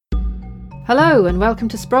Hello and welcome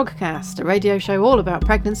to Sprogcast, a radio show all about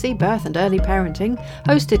pregnancy, birth and early parenting,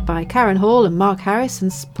 hosted by Karen Hall and Mark Harris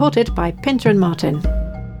and supported by Petra and Martin.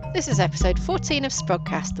 This is episode 14 of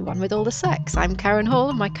Sprogcast, the one with all the sex. I'm Karen Hall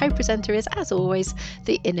and my co-presenter is, as always,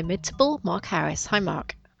 the inimitable Mark Harris. Hi,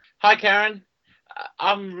 Mark. Hi, Karen.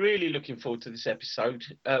 I'm really looking forward to this episode.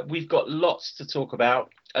 We've got lots to talk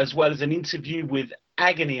about, as well as an interview with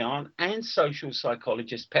agony aunt and social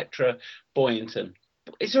psychologist Petra Boynton.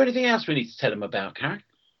 Is there anything else we need to tell them about, Karen?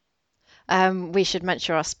 We should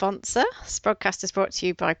mention our sponsor. Sprogcast is brought to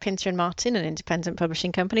you by Petra and Martin, an independent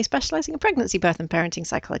publishing company specialising in pregnancy, birth and parenting,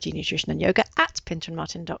 psychology, nutrition and yoga at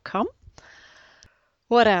petraandmartin.com.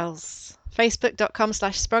 What else?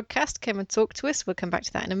 Facebook.com/Sprogcast. Come and talk to us. We'll come back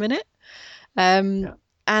to that in a minute.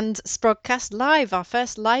 And Sprogcast Live, our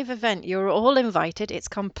first live event. You're all invited. It's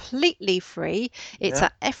completely free. It's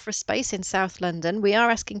at Efraspace in South London. We are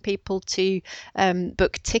asking people to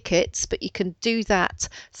book tickets, but you can do that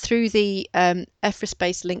through the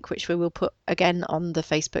Efraspace link, which we will put again on the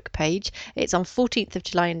Facebook page. It's on 14th of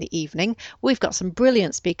July in the evening. We've got some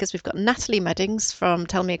brilliant speakers. We've got Natalie Meddings from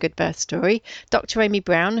Tell Me a Good Birth Story, Dr. Amy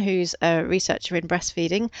Brown, who's a researcher in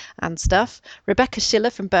breastfeeding and stuff, Rebecca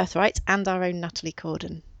Schiller from Birthright, and our own Natalie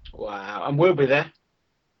Corden. Wow, and we'll be there.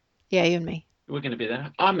 Yeah, you and me. We're going to be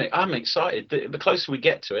there. I'm excited. The closer we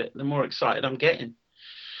get to it, the more excited I'm getting.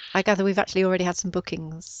 I gather we've actually already had some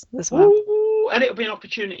bookings as well. Ooh, and it'll be an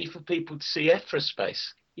opportunity for people to see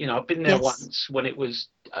Efraspace. You know, I've been there once when it was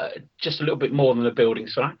just a little bit more than a building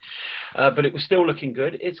site, but it was still looking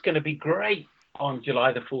good. It's going to be great on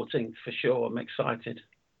July the 14th for sure. I'm excited.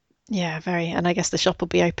 Yeah, very. And I guess the shop will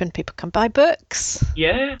be open. People can buy books.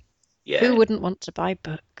 Yeah. Who wouldn't want to buy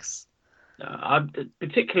books? I'm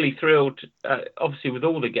particularly thrilled, obviously, with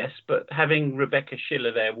all the guests, but having Rebecca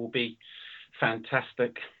Schiller there will be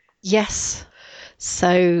fantastic. Yes.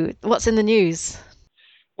 So what's in the news?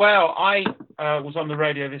 Well, I was on the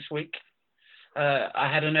radio this week. I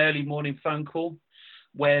had an early morning phone call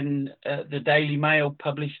when the Daily Mail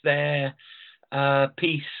published their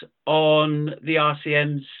piece on the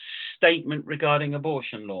RCM's statement regarding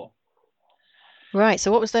abortion law. Right.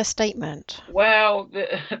 So what was their statement? Well,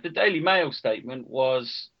 the Daily Mail statement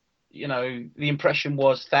was, you know, the impression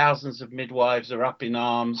was thousands of midwives are up in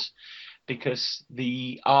arms because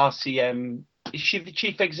the RCM, is she the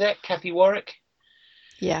chief exec, Kathy Warwick?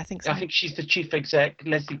 Yeah, I think so. I think she's the chief exec.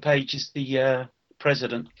 Leslie Page is the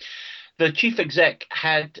president. The chief exec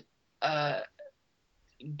had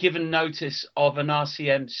given notice of an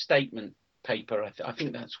RCM statement paper, I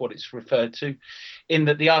think that's what it's referred to, in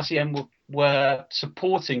that the RCM were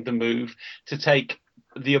supporting the move to take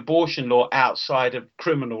the abortion law outside of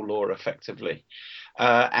criminal law effectively.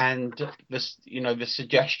 And the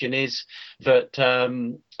suggestion is that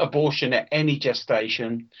abortion at any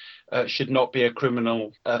gestation should not be a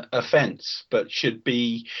criminal offence, but should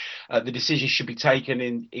be the decision should be taken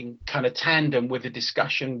in kind of tandem with a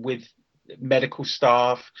discussion with medical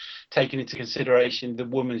staff, taking into consideration the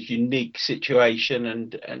woman's unique situation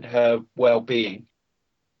and her well-being.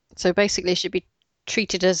 So basically it should be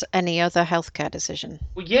treated as any other healthcare decision.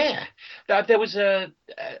 Well, yeah, there was a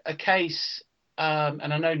case,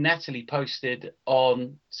 and I know Natalie posted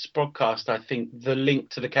on Sprogcast, I think, the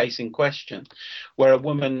link to the case in question, where a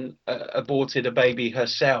woman aborted a baby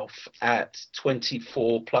herself at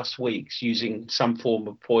 24 plus weeks using some form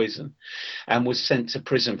of poison and was sent to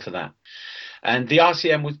prison for that. And the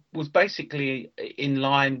RCM was basically in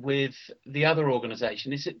line with the other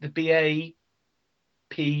organisation. Is it the BAPS?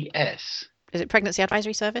 Is it Pregnancy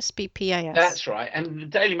Advisory Service, BPAS? That's right. And the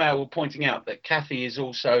Daily Mail were pointing out that Kathy is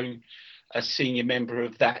also a senior member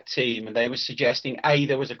of that team, and they were suggesting A,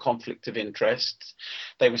 there was a conflict of interest.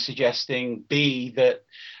 They were suggesting B, that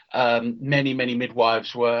many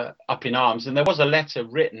midwives were up in arms, and there was a letter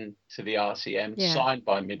written to the RCM signed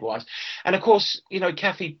by midwives. And of course, you know,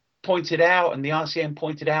 Kathy pointed out, and the RCM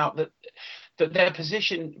pointed out, that their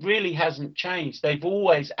position really hasn't changed. They've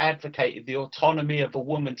always advocated the autonomy of a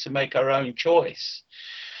woman to make her own choice,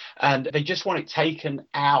 and they just want it taken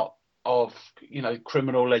out of, you know,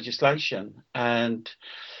 criminal legislation. And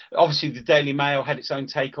obviously the Daily Mail had its own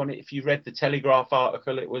take on it. If you read the Telegraph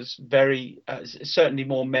article, it was very certainly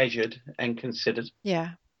more measured and considered. Yeah,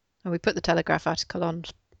 and we put the Telegraph article on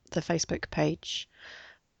the Facebook page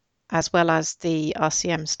as well as the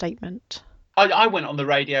RCM statement. I went on the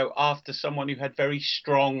radio after someone who had very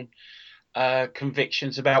strong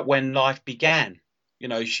convictions about when life began. You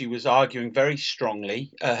know, she was arguing very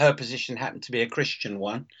strongly. Her position happened to be a Christian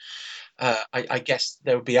one. I guess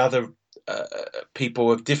there would be other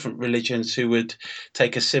people of different religions who would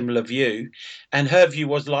take a similar view. And her view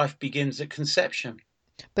was life begins at conception.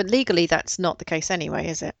 But legally, that's not the case anyway,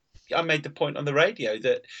 is it? I made the point on the radio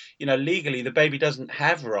that, legally the baby doesn't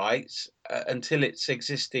have rights until it's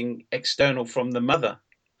existing external from the mother.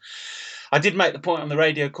 I did make the point on the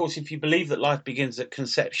radio, of course, if you believe that life begins at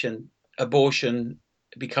conception, abortion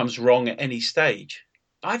becomes wrong at any stage.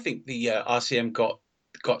 I think the RCM got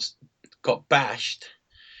bashed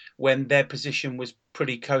when their position was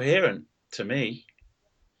pretty coherent to me.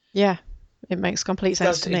 Yeah, it makes complete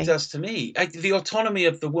sense to me. It does to me. The autonomy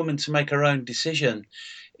of the woman to make her own decision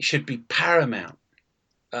should be paramount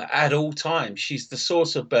at all times. She's the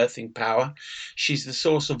source of birthing power. She's the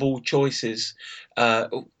source of all choices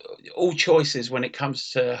when it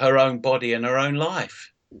comes to her own body and her own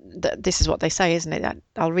life. This is what they say, isn't it?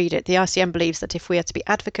 I'll read it. The RCM believes that if we are to be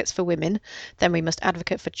advocates for women, then we must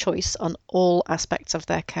advocate for choice on all aspects of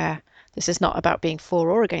their care. This is not about being for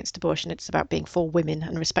or against abortion. It's about being for women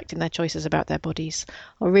and respecting their choices about their bodies.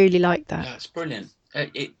 I really like that. That's brilliant.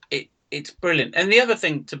 It's brilliant. And the other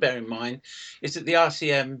thing to bear in mind is that the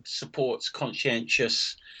RCM supports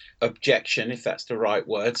conscientious objection, if that's the right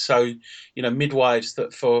word. So, midwives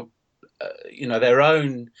that for, their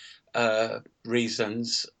own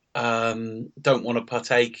reasons don't want to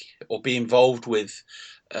partake or be involved with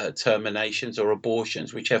terminations or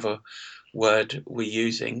abortions, whichever word we're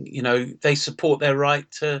using, they support their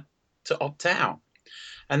right to opt out.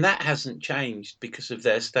 And that hasn't changed because of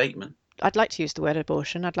their statement. I'd like to use the word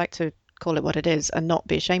abortion. I'd like to call it what it is and not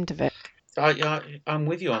be ashamed of it. I'm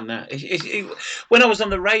with you on that. When I was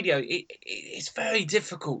on the radio, it's very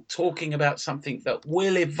difficult talking about something that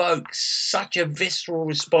will evoke such a visceral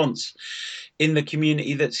response in the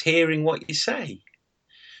community that's hearing what you say.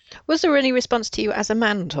 Was there any response to you as a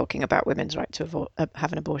man talking about women's right to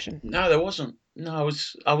have an abortion? No, there wasn't. No,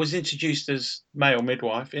 I was introduced as male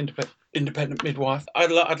midwife, independent midwife.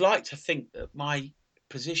 I'd like to think that my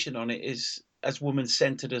position on it is as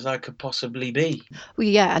woman-centered as I could possibly be. Well,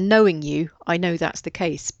 yeah, and knowing you, I know that's the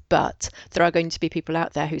case, but there are going to be people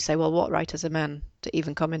out there who say, well, what right has a man to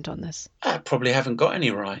even comment on this? I probably haven't got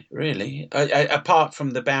any right, really, apart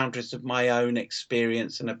from the boundaries of my own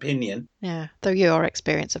experience and opinion. Yeah, though your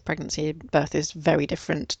experience of pregnancy and birth is very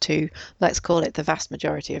different to, let's call it, the vast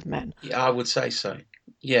majority of men. Yeah, I would say so.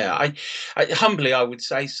 Yeah, I humbly I would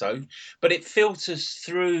say so, but it filters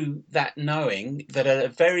through that knowing that at a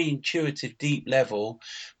very intuitive, deep level,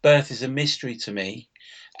 birth is a mystery to me,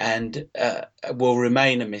 and will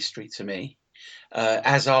remain a mystery to me,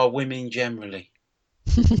 as are women generally.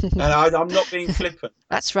 And I'm not being flippant.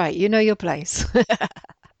 That's right. You know your place.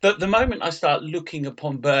 The moment I start looking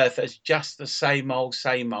upon birth as just the same old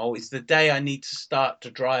is the day I need to start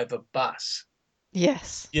to drive a bus.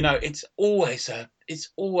 Yes. It's always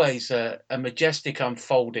a majestic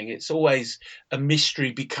unfolding. It's always a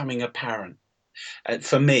mystery becoming apparent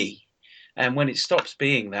for me. And when it stops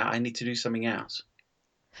being that, I need to do something else.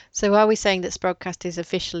 So are we saying that Sprogcast is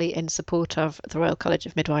officially in support of the Royal College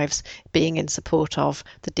of Midwives being in support of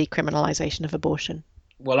the decriminalisation of abortion?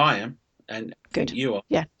 Well, I am. And good. You are.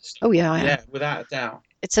 Yeah. Oh, yeah, I am. Yeah, without a doubt.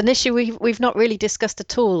 It's an issue we've not really discussed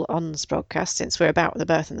at all on Sprogcast since we're about the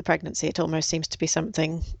birth and the pregnancy. It almost seems to be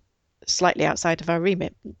something slightly outside of our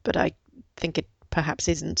remit, but I think it perhaps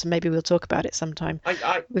isn't. So maybe we'll talk about it sometime.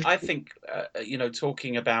 I think,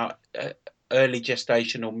 talking about early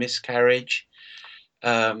gestational miscarriage,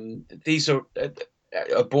 these are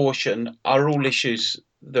abortion are all issues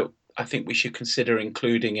that I think we should consider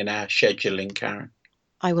including in our scheduling, Karen.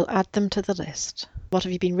 I will add them to the list. What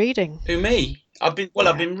have you been reading? Who, me? I've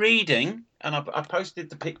been reading, and I posted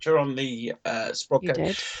the picture on the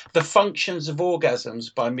Sprogcast. The Functions of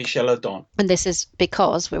Orgasms by Michel Odent. And this is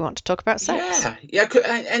because we want to talk about sex. Yeah,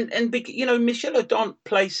 and Michel Odent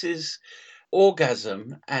places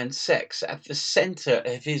orgasm and sex at the center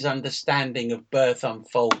of his understanding of birth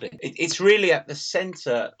unfolding. It's really at the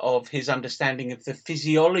center of his understanding of the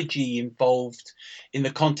physiology involved in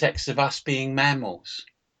the context of us being mammals.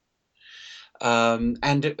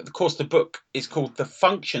 And of course, the book is called The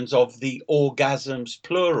Functions of the Orgasms,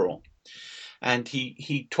 plural. And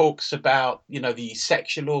he talks about, the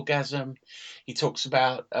sexual orgasm. He talks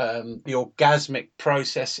about the orgasmic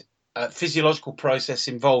process, physiological process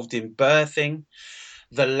involved in birthing,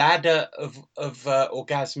 the ladder of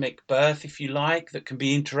orgasmic birth, if you like, that can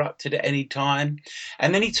be interrupted at any time.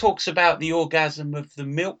 And then he talks about the orgasm of the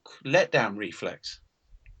milk letdown reflex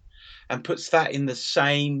and puts that in the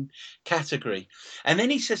same category. And then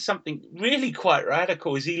he says something really quite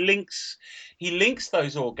radical, is he links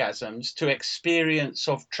those orgasms to experience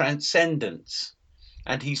of transcendence.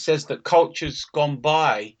 And he says that cultures gone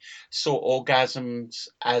by saw orgasms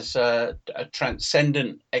as a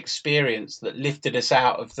transcendent experience that lifted us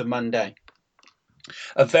out of the mundane.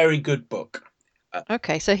 A very good book.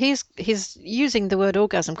 Okay, so he's using the word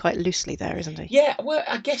orgasm quite loosely there, isn't he? Yeah, well,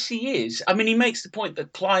 I guess he is. I mean, he makes the point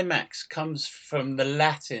that climax comes from the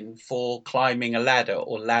Latin for climbing a ladder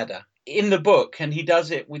or ladder. In the book, and he does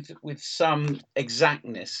it with some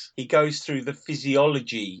exactness. He goes through the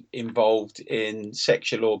physiology involved in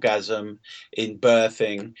sexual orgasm, in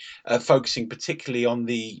birthing, focusing particularly on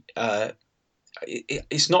the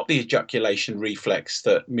it's not the ejaculation reflex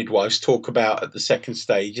that midwives talk about at the second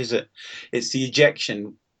stage, is it? It's the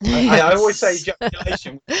ejection. I always say Yes.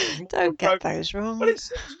 ejaculation, which is more Don't get appropriate. those Well, wrong. it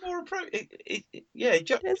seems more appropriate. Yeah, Is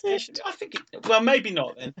ejaculation. it? I think well, maybe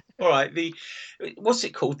not then. All right. What's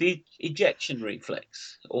it called? The ejection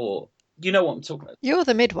reflex, or you know what I'm talking about? You're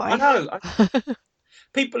the I midwife. know.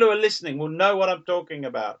 People who are listening will know what I'm talking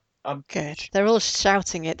about. Good. They're all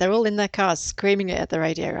shouting it. They're all in their cars screaming it at the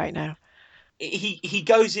radio right now. He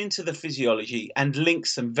goes into the physiology and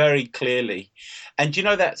links them very clearly. And you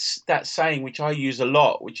know that saying which I use a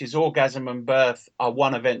lot, which is orgasm and birth are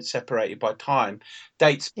one event separated by time,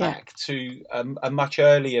 dates Yeah. back to a much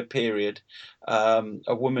earlier period. A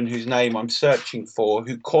woman whose name I'm searching for,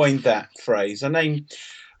 who coined that phrase. Her name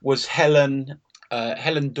was Helen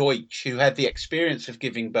Deutsch, who had the experience of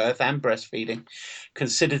giving birth and breastfeeding,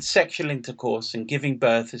 considered sexual intercourse and giving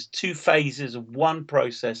birth as two phases of one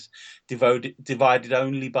process divided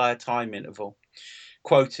only by a time interval.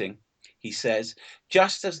 Quoting, he says,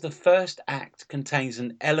 just as the first act contains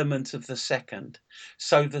an element of the second,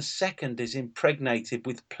 so the second is impregnated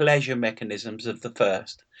with pleasure mechanisms of the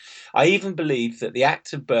first. I even believe that the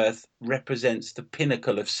act of birth represents the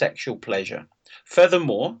pinnacle of sexual pleasure.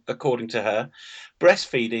 Furthermore, according to her,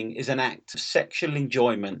 breastfeeding is an act of sexual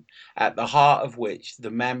enjoyment at the heart of which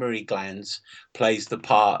the mammary glands plays the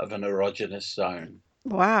part of an erogenous zone.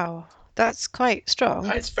 Wow. That's quite strong.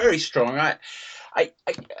 It's very strong. I,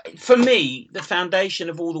 for me, the foundation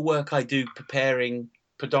of all the work I do preparing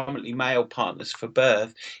predominantly male partners for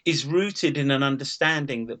birth is rooted in an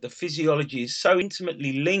understanding that the physiology is so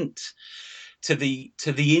intimately linked to the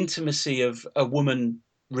intimacy of a woman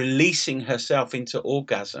releasing herself into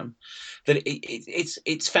orgasm that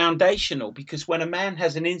it's foundational, because when a man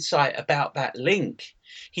has an insight about that link,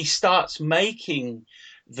 he starts making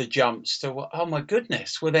the jumps to, oh my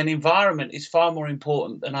goodness, well then environment is far more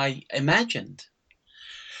important than I imagined.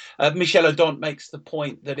 Michel Odent makes the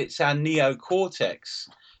point that it's our neocortex,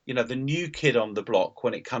 the new kid on the block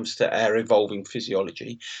when it comes to our evolving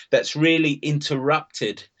physiology, that's really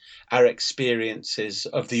interrupted our experiences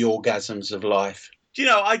of the orgasms of life.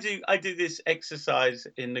 I do this exercise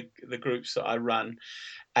in the groups that I run,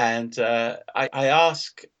 and I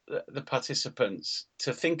ask the participants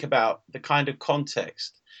to think about the kind of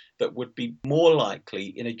context that would be more likely,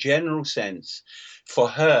 in a general sense, for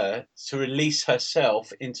her to release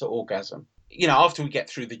herself into orgasm. After we get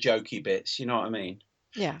through the jokey bits, you know what I mean?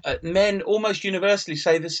 Yeah. Men almost universally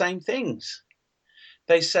say the same things.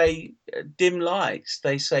 They say dim lights,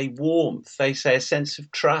 they say warmth, they say a sense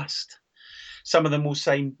of trust. Some of them will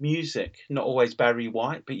say music, not always Barry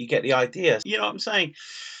White, but you get the idea. You know what I'm saying?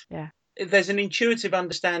 Yeah. There's an intuitive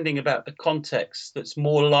understanding about the context that's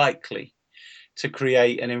more likely to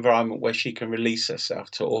create an environment where she can release herself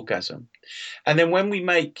to orgasm. And then when we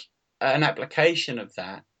make an application of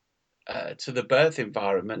that to the birth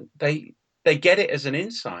environment, they get it as an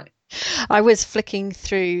insight. I was flicking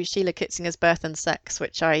through Sheila Kitzinger's Birth and Sex,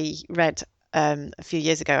 which I read a few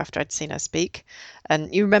years ago after I'd seen her speak.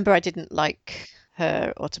 And you remember I didn't like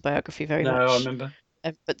her autobiography very much. No, I remember.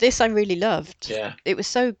 But this I really loved. Yeah. It was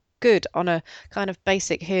so good on a kind of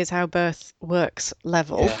basic here's how birth works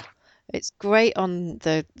level. Yeah. It's great on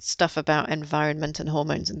the stuff about environment and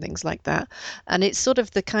hormones and things like that. And it's sort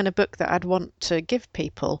of the kind of book that I'd want to give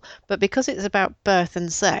people. But because it's about birth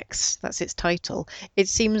and sex, that's its title, it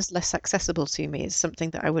seems less accessible to me as something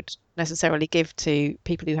that I would necessarily give to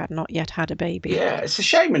people who had not yet had a baby. Yeah, it's a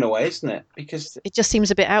shame in a way, isn't it? Because it just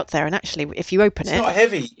seems a bit out there. And actually, if you open it's not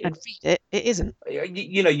heavy and read it, it isn't.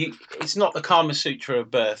 It's not the Kama Sutra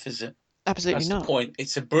of birth, is it? Absolutely That's not. the point.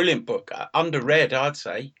 It's a brilliant book, underread, I'd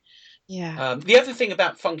say. Yeah. The other thing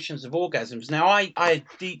about functions of orgasms. Now, I had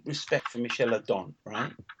deep respect for Michel Odent,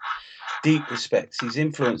 right? Deep respect. He's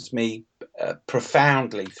influenced me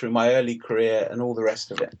profoundly through my early career and all the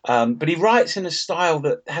rest of it. But he writes in a style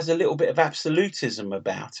that has a little bit of absolutism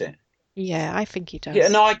about it. Yeah, I think he does. Yeah,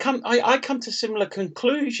 no, I come to similar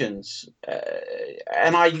conclusions,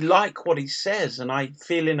 and I like what he says, and I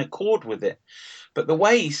feel in accord with it. But the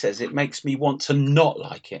way he says it makes me want to not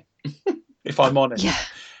like it, if I'm honest. Yeah,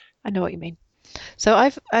 I know what you mean. So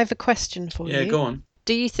I have a question for you. Yeah, go on.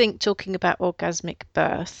 Do you think talking about orgasmic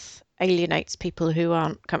birth alienates people who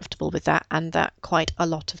aren't comfortable with that, and that quite a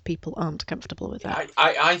lot of people aren't comfortable with that.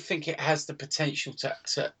 I think it has the potential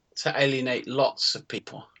to alienate lots of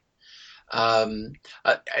people. And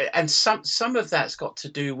some of that's got to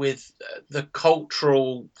do with the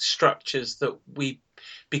cultural structures that we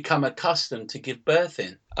become accustomed to give birth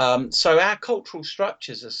in. So our cultural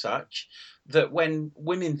structures are such that when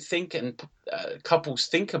women think and couples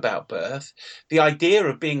think about birth, the idea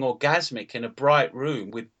of being orgasmic in a bright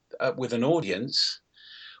room with an audience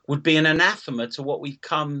would be an anathema to what we've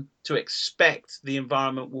come to expect the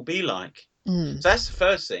environment will be like. So that's the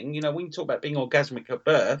first thing. You know, when you talk about being orgasmic at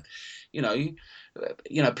birth, you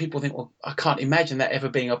know, people think, well, I can't imagine that ever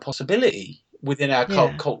being a possibility within our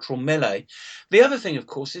cultural melee. The other thing, of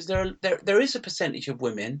course, is there is a percentage of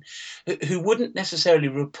women who wouldn't necessarily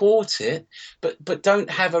report it, but don't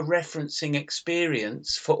have a referencing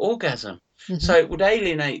experience for orgasm. So it would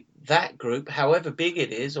alienate that group, however big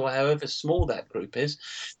it is or however small that group is.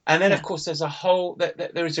 And then, of course, there's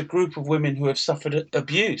there is a group of women who have suffered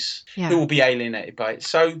abuse who will be alienated by it.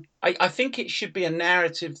 So I think it should be a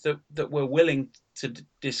narrative that we're willing to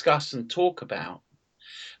discuss and talk about.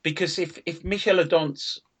 Because if Michel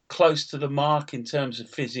Adont's close to the mark in terms of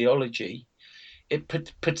physiology, it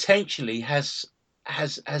potentially has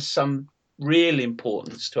some real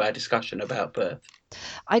importance to our discussion about birth.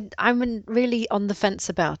 I'm really on the fence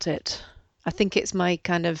about it. I think it's my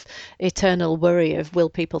kind of eternal worry of, will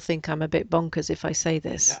people think I'm a bit bonkers if I say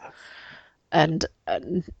this? And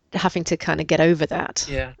having to kind of get over that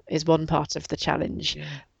is one part of the challenge.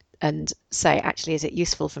 And say, actually, is it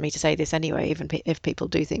useful for me to say this anyway, even if people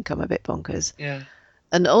do think I'm a bit bonkers?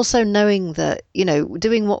 And also knowing that, you know,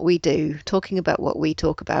 doing what we do, talking about what we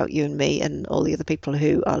talk about, you and me and all the other people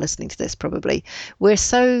who are listening to this probably, we're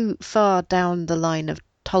so far down the line of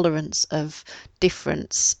tolerance of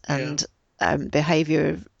difference and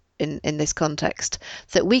behaviour in this context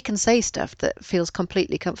that we can say stuff that feels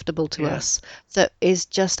completely comfortable to us, that is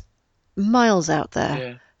just miles out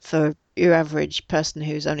there for your average person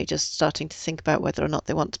who's only just starting to think about whether or not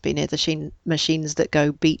they want to be near the machines that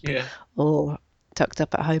go beep or tucked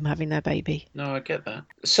up at home having their baby. No, I get that.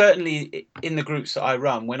 Certainly in the groups that I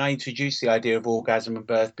run, when I introduce the idea of orgasm and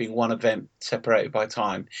birth being one event separated by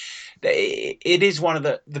time, it is one of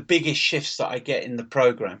the biggest shifts that I get in the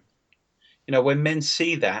program. You know, when men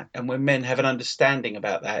see that and when men have an understanding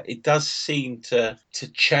about that, it does seem to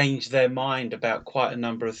change their mind about quite a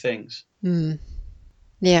number of things.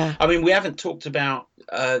 Yeah. I mean, we haven't talked about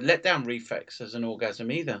letdown reflex as an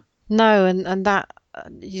orgasm either. No, and that,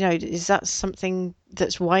 you know, is that something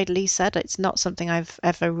that's widely said? It's not something I've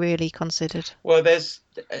ever really considered. Well, there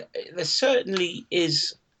certainly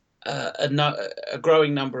is a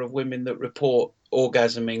growing number of women that report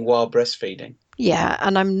orgasming while breastfeeding. Yeah,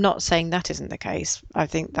 and I'm not saying that isn't the case. I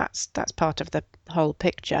think that's part of the whole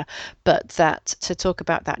picture, but that to talk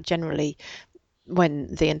about that generally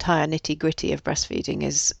when the entire nitty-gritty of breastfeeding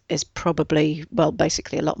is probably, well,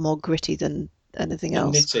 basically a lot more gritty than anything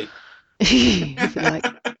else. Nitty. If you like.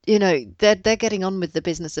 You know, they're getting on with the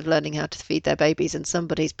business of learning how to feed their babies, and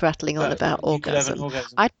somebody's prattling on about orgasm.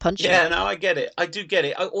 I'd punch him. Yeah, him. no, I get it. I do get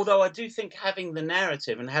it. Although I do think having the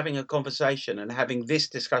narrative and having a conversation and having this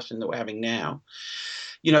discussion that we're having now,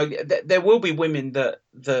 you know, there will be women that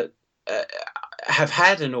have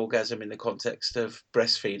had an orgasm in the context of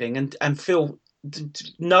breastfeeding and feel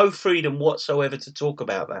no freedom whatsoever to talk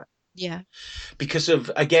about that. Yeah, because of,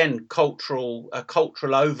 again, a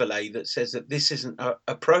cultural overlay that says that this isn't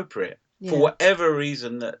appropriate for whatever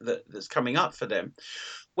reason that's coming up for them.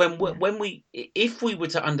 If we were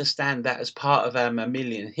to understand that as part of our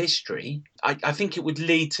mammalian history, I think it would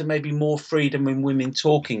lead to maybe more freedom in women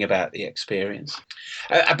talking about the experience.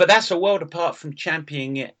 But that's a world apart from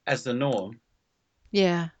championing it as the norm.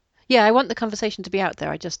 Yeah. Yeah, I want the conversation to be out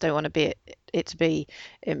there. I just don't want it to be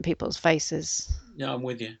in people's faces. No, I'm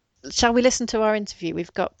with you. Shall we listen to our interview?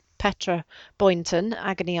 We've got Petra Boynton,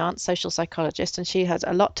 agony aunt, social psychologist, and she has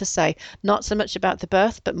a lot to say, not so much about the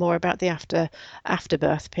birth, but more about the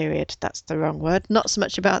afterbirth period. That's the wrong word. Not so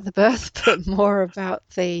much about the birth, but more about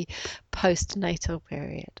the postnatal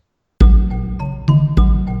period.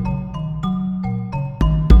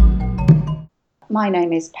 My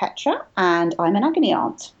name is Petra, and I'm an agony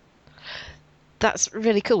aunt. That's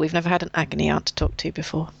really cool. We've never had an agony aunt to talk to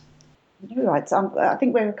before. You're right. I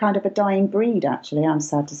think we're kind of a dying breed, actually, I'm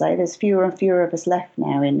sad to say. There's fewer and fewer of us left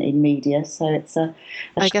now in media, so it's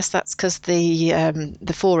I guess that's because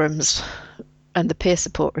the forums and the peer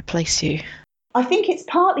support replace you. I think it's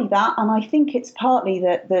partly that, and I think it's partly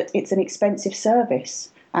that it's an expensive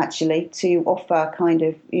service. actually, to offer kind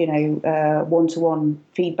of, one-to-one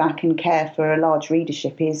feedback and care for a large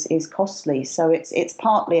readership is costly. So it's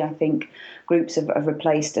partly, I think, groups have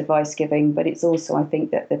replaced advice giving, but it's also, I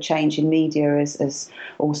think, that the change in media has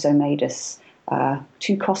also made us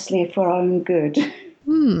too costly for our own good.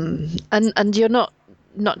 And you're not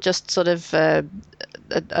just sort of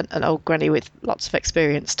an old granny with lots of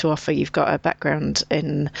experience to offer. You've got a background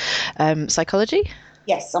in psychology.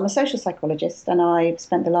 Yes, I'm a social psychologist, and I've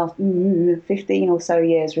spent the last 15 or so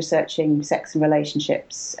years researching sex and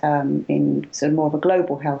relationships in sort of more of a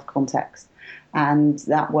global health context. And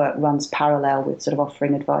that work runs parallel with sort of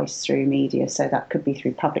offering advice through media. So that could be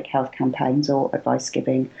through public health campaigns or advice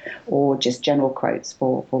giving or just general quotes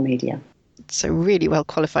for media. So really well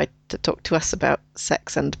qualified to talk to us about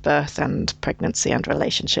sex and birth and pregnancy and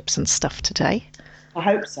relationships and stuff today. I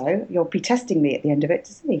hope so. You'll be testing me at the end of it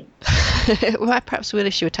to see. Well, perhaps we'll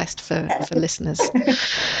issue a test for listeners.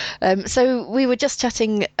 So we were just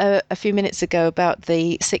chatting a few minutes ago about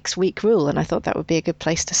the 6-week rule, and I thought that would be a good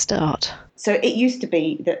place to start. So it used to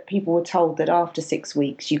be that people were told that after 6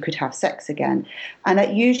 weeks you could have sex again. And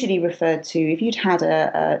that usually referred to if you'd had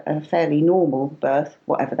a fairly normal birth,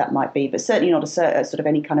 whatever that might be, but certainly not a sort of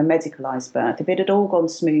any kind of medicalised birth. If it had all gone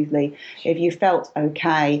smoothly, if you felt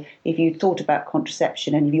okay, if you thought about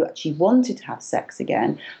contraception and if you actually wanted to have sex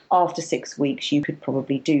again, after 6 weeks you could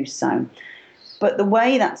probably do so. But the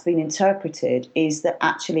way that's been interpreted is that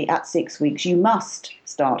actually at 6 weeks you must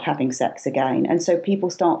start having sex again. And so people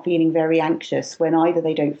start feeling very anxious when either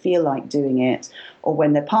they don't feel like doing it or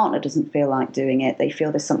when their partner doesn't feel like doing it. They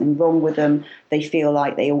feel there's something wrong with them. They feel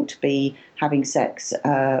like they ought to be having sex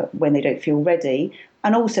when they don't feel ready.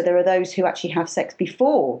 And also there are those who actually have sex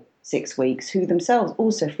before 6 weeks who themselves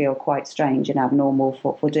also feel quite strange and abnormal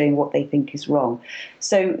for doing what they think is wrong.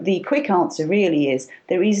 So the quick answer really is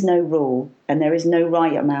there is no rule and there is no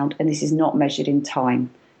right amount, and this is not measured in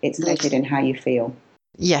time. It's measured in how you feel.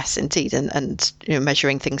 Yes, indeed. And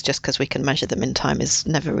measuring things just because we can measure them in time is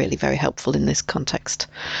never really very helpful in this context.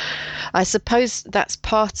 I suppose that's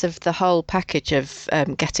part of the whole package of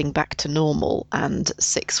getting back to normal, and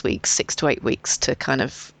 6 weeks, 6 to 8 weeks to kind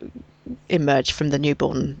of emerge from the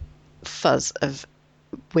newborn fuzz of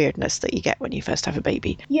weirdness that you get when you first have a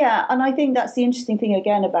baby. Yeah, and I think that's the interesting thing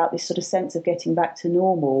again about this sort of sense of getting back to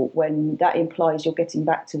normal, when that implies you're getting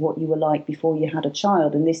back to what you were like before you had a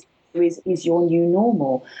child, and this is your new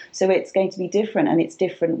normal. So it's going to be different, and it's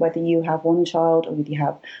different whether you have one child or whether you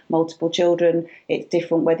have multiple children. It's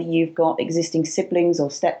different whether you've got existing siblings or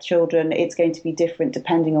stepchildren. It's going to be different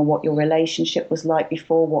depending on what your relationship was like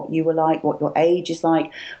before, what you were like, what your age is like,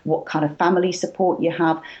 what kind of family support you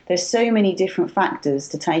have. There's so many different factors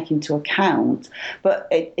to take into account. But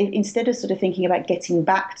instead of sort of thinking about getting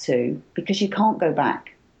back to, because you can't go back,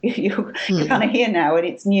 you're kind of here now and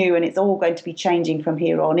it's new and it's all going to be changing from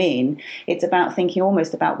here on in. It's about thinking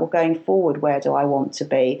almost about, well, going forward, where do I want to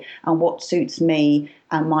be and what suits me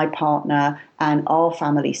and my partner and our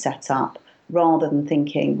family setup, rather than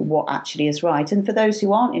thinking what actually is right. And for those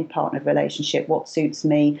who aren't in partnered relationship, what suits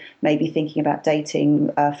me, maybe thinking about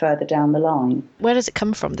dating further down the line. Where does it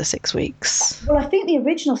come from, the 6 weeks? Well, I think the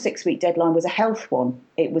original 6-week deadline was a health one.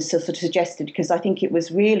 It was sort of suggested because I think it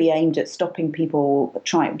was really aimed at stopping people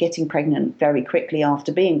getting pregnant very quickly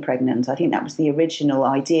after being pregnant. I think that was the original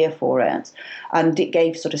idea for it. And it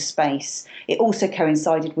gave sort of space. It also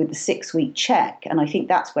coincided with the 6-week check. And I think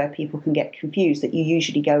that's where people can get confused, that you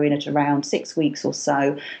usually go in at around 6 weeks or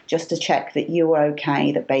so just to check that you're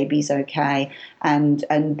okay, that baby's okay. And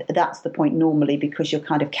that's the point normally, because you're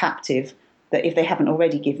kind of captive, that if they haven't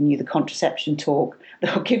already given you the contraception talk,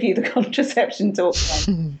 they'll give you the contraception talk.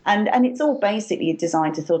 And it's all basically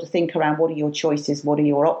designed to sort of think around what are your choices, what are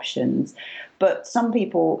your options. But some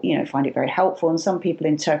people, find it very helpful, and some people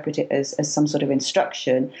interpret it as some sort of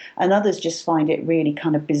instruction, and others just find it really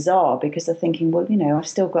kind of bizarre because they're thinking, well, I've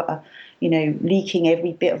still got leaking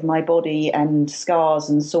every bit of my body and scars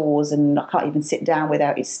and sores, and I can't even sit down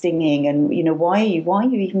without it stinging. And why are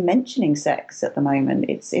you even mentioning sex at the moment?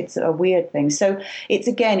 It's a weird thing. So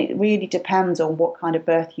it really depends on what kind of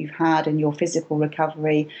birth you've had and your physical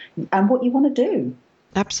recovery and what you want to do.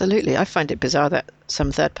 Absolutely. I find it bizarre that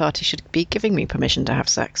some third party should be giving me permission to have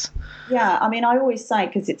sex. Yeah, I mean, I always say,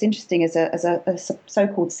 because it's interesting as a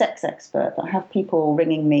so-called sex expert, I have people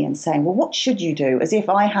ringing me and saying, well, what should you do? As if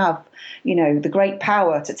I have, the great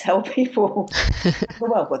power to tell people,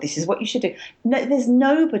 well, this is what you should do. No, there's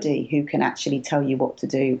nobody who can actually tell you what to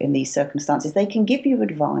do in these circumstances. They can give you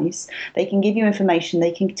advice, they can give you information,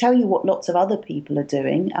 they can tell you what lots of other people are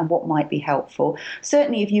doing and what might be helpful.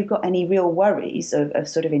 Certainly if you've got any real worries of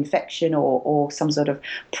sort of infection or some sort sort of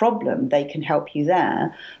problem, they can help you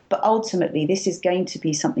there. But ultimately, this is going to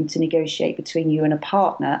be something to negotiate between you and a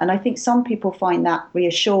partner. And I think some people find that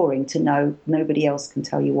reassuring to know nobody else can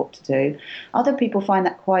tell you what to do. Other people find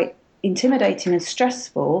that quite intimidating and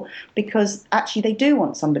stressful, because actually they do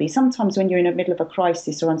want somebody. Sometimes when you're in the middle of a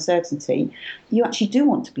crisis or uncertainty, you actually do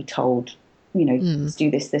want to be told, let's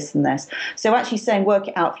do this, this and this. So actually saying work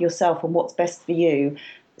it out for yourself and what's best for you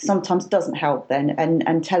sometimes doesn't help then,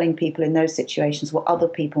 and telling people in those situations what other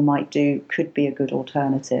people might do could be a good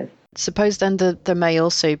alternative. Suppose then there may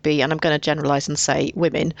also be, and I'm going to generalise and say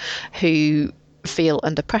women who feel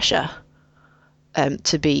under pressure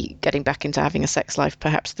to be getting back into having a sex life,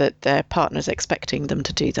 perhaps that their partner's expecting them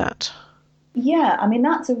to do that. Yeah, I mean,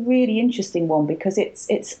 that's a really interesting one, because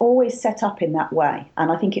it's always set up in that way.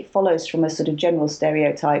 And I think it follows from a sort of general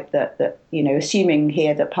stereotype that assuming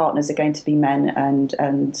here that partners are going to be men, and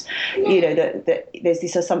that there's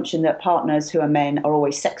this assumption that partners who are men are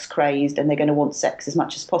always sex crazed and they're going to want sex as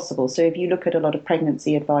much as possible. So if you look at a lot of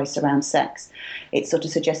pregnancy advice around sex, it's sort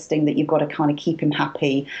of suggesting that you've got to kind of keep him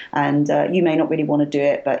happy, and you may not really want to do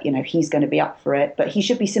it, but he's going to be up for it. But he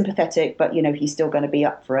should be sympathetic, but he's still going to be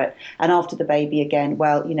up for it. And after the baby again,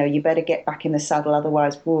 well, you better get back in the saddle,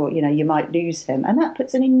 otherwise, you might lose him. And that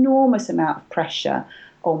puts an enormous amount of pressure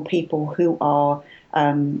on people who are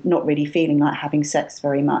not really feeling like having sex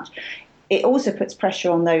very much. It also puts pressure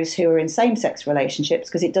on those who are in same-sex relationships,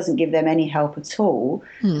 because it doesn't give them any help at all.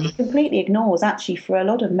 It completely ignores, actually, for a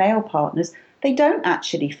lot of male partners, they don't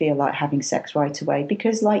actually feel like having sex right away,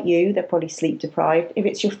 because like you, they're probably sleep deprived. If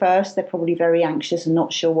it's your first, they're probably very anxious and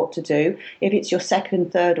not sure what to do. If it's your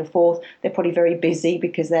second, third or fourth, they're probably very busy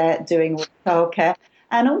because they're doing childcare.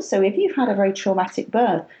 And also, if you've had a very traumatic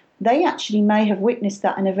birth, they actually may have witnessed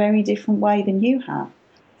that in a very different way than you have.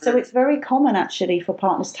 So it's very common, actually, for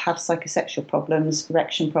partners to have psychosexual problems,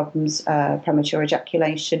 erection problems, premature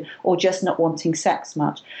ejaculation, or just not wanting sex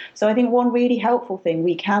much. So I think one really helpful thing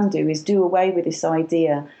we can do is do away with this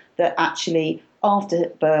idea that actually after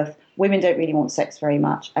birth, women don't really want sex very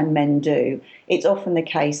much and men do. It's often the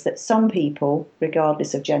case that some people,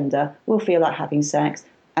 regardless of gender, will feel like having sex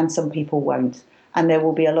and some people won't. And there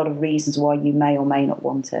will be a lot of reasons why you may or may not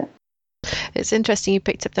want it. It's interesting you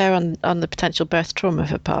picked up there on the potential birth trauma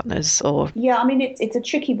for partners. Yeah, I mean, it's a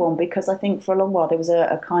tricky one, because I think for a long while there was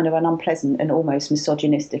a kind of an unpleasant and almost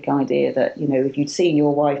misogynistic idea that, if you'd seen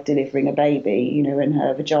your wife delivering a baby, and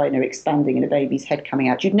her vagina expanding and a baby's head coming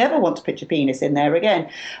out, you'd never want to put your penis in there again,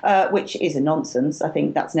 which is a nonsense. I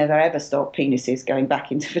think that's never ever stopped penises going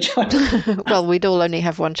back into vagina. Well, we'd all only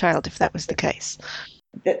have one child if that was the case.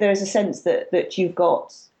 That there is a sense that you've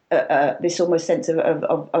got this almost sense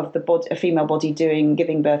of the body, a female body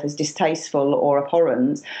giving birth as distasteful or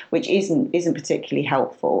abhorrent, which isn't particularly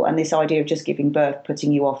helpful. And this idea of just giving birth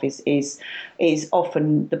putting you off is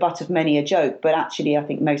often the butt of many a joke. But actually, I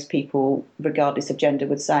think most people, regardless of gender,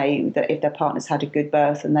 would say that if their partner's had a good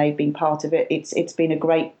birth and they've been part of it, it's been a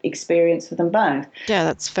great experience for them both. Yeah,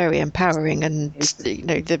 that's very empowering, and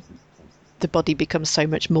the body becomes so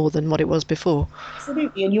much more than what it was before.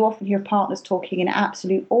 Absolutely, and you often hear partners talking in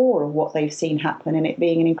absolute awe of what they've seen happen, and it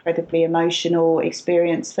being an incredibly emotional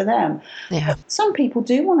experience for them. Yeah. Some people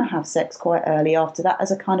do want to have sex quite early after that as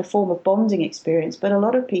a kind of form of bonding experience, but a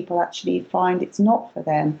lot of people actually find it's not for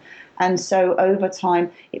them. And so over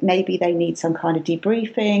time, it may be they need some kind of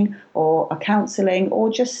debriefing or a counselling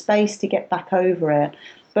or just space to get back over it.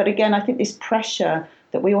 But again, I think this pressure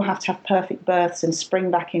that we all have to have perfect births and spring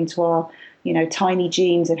back into our tiny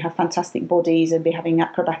jeans and have fantastic bodies and be having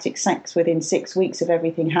acrobatic sex within 6 weeks of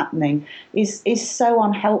everything happening is so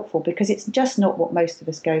unhelpful, because it's just not what most of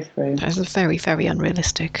us go through. That's very, very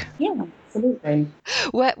unrealistic. Yeah, absolutely.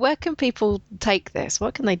 Where can people take this?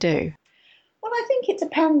 What can they do? Well, I think it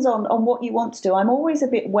depends on what you want to do. I'm always a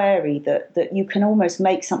bit wary that you can almost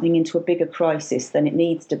make something into a bigger crisis than it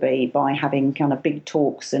needs to be by having kind of big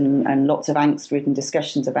talks and lots of angst-ridden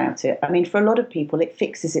discussions about it. I mean, for a lot of people, it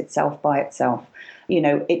fixes itself by itself.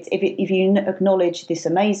 If you acknowledge this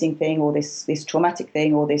amazing thing or this traumatic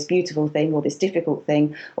thing or this beautiful thing or this difficult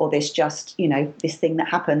thing or this just, this thing that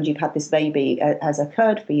happened, you've had this baby has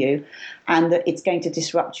occurred for you, and that it's going to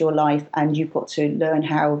disrupt your life and you've got to learn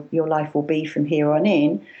how your life will be from here on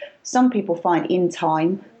in. Some people find in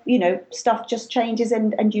time, stuff just changes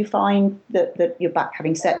and you find that you're back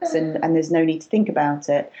having sex and there's no need to think about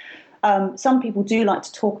it. Some people do like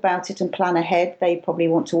to talk about it and plan ahead. They probably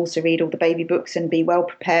want to also read all the baby books and be well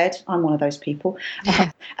prepared. I'm one of those people.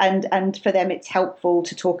 And for them, it's helpful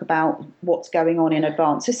to talk about what's going on in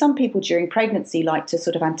advance. So some people during pregnancy like to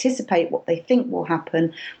sort of anticipate what they think will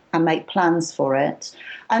happen and make plans for it.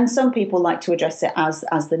 And some people like to address it as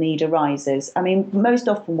the need arises. I mean, most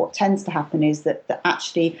often what tends to happen is that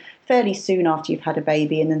actually fairly soon after you've had a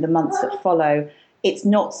baby and in the months that follow, it's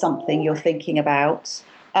not something you're thinking about.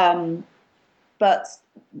 But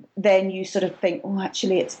then you sort of think, oh,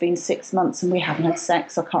 actually, it's been 6 months and we haven't had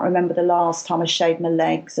sex. I can't remember the last time I shaved my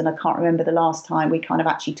legs, and I can't remember the last time we kind of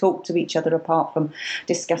actually talked to each other apart from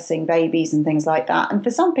discussing babies and things like that. And for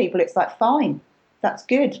some people, it's like, fine, that's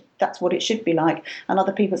good. That's what it should be like. And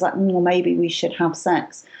other people, it's like, well, maybe we should have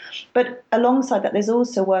sex. But alongside that, there's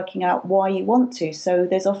also working out why you want to. So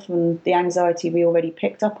there's often the anxiety we already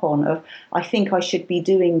picked up on of, I think I should be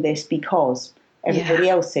doing this because everybody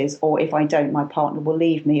else is, or if I don't, my partner will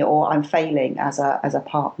leave me, or I'm failing as a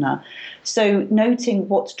partner. So noting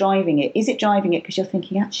what's driving it. Is it driving it because you're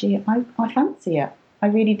thinking, actually, I fancy it. I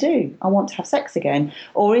really do. I want to have sex again.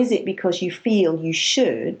 Or is it because you feel you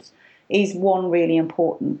should? Is one really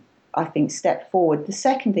important, I think, step forward. The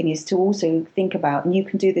second thing is to also think about, and you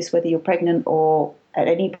can do this whether you're pregnant or at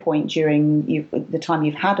any point during the time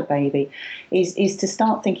you've had a baby, is to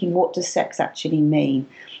start thinking, what does sex actually mean?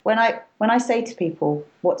 When I say to people,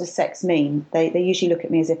 what does sex mean? They usually look at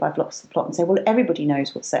me as if I've lost the plot and say, well, everybody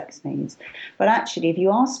knows what sex means. But actually, if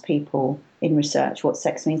you ask people in research what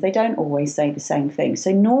sex means, they don't always say the same thing.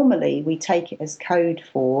 So normally we take it as code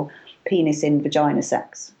for penis in vagina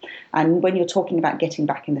sex. And when you're talking about getting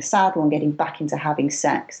back in the saddle and getting back into having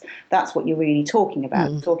sex, that's what you're really talking about.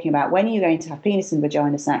 You're talking about, when are you going to have penis and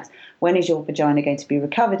vagina sex? When is your vagina going to be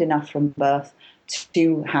recovered enough from birth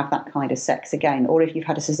to have that kind of sex again? Or if you've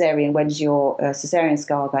had a cesarean, when's your cesarean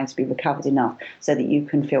scar going to be recovered enough so that you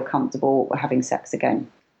can feel comfortable having sex again?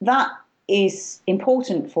 That is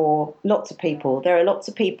important for lots of people. There are lots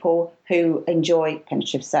of people who enjoy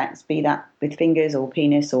penetrative sex, be that with fingers or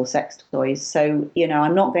penis or sex toys. So,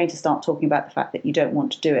 I'm not going to start talking about the fact that you don't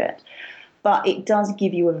want to do it. But it does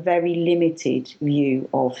give you a very limited view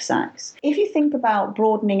of sex. If you think about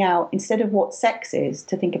broadening out, instead of what sex is,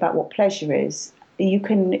 to think about what pleasure is, you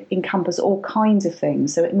can encompass all kinds of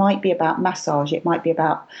things. So it might be about massage, it might be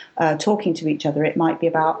about talking to each other, it might be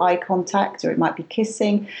about eye contact, or it might be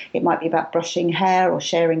kissing, it might be about brushing hair or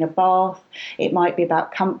sharing a bath, it might be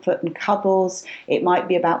about comfort and cuddles, it might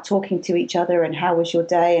be about talking to each other and how was your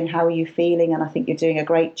day and how are you feeling and I think you're doing a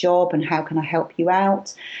great job and how can I help you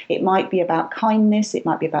out. It might be about kindness, it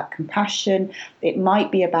might be about compassion, it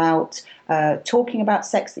might be about talking about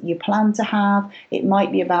sex that you plan to have. It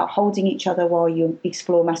might be about holding each other while you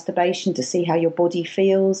explore masturbation to see how your body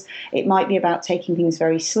feels. It might be about taking things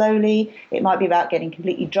very slowly. It might be about getting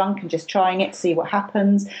completely drunk and just trying it to see what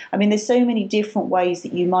happens. I mean, there's so many different ways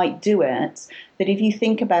that you might do it, that if you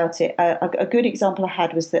think about it, a good example I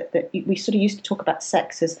had was that we sort of used to talk about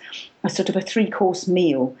sex as a sort of a 3-course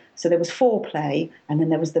meal. So there was foreplay, and then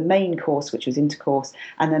there was the main course, which was intercourse,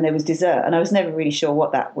 and then there was dessert. And I was never really sure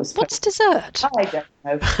what that was. What's dessert? I don't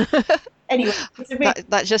know. Anyway, it's a really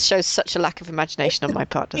that just shows such a lack of imagination on my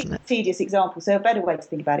part, doesn't it? tedious example. So a better way to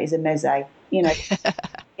think about it is a meze,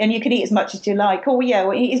 and you can eat as much as you like. Oh, yeah,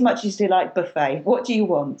 well, eat as much as you like buffet. What do you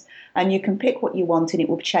want? And you can pick what you want, and it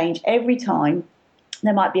will change every time.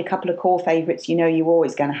 There might be a couple of core favourites you're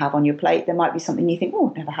always going to have on your plate. There might be something you think, oh,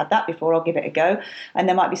 I've never had that before, I'll give it a go. And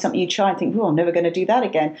there might be something you try and think, oh, I'm never going to do that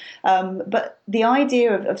again. But the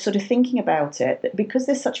idea of sort of thinking about it, that because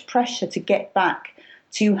there's such pressure to get back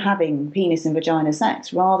to having penis and vagina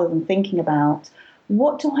sex, rather than thinking about,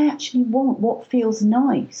 what do I actually want? What feels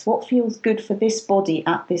nice? What feels good for this body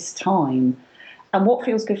at this time? And what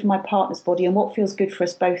feels good for my partner's body? And what feels good for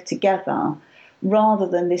us both together? Rather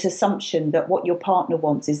than this assumption that what your partner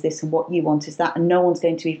wants is this and what you want is that, and no one's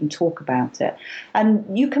going to even talk about it. And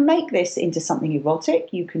you can make this into something erotic,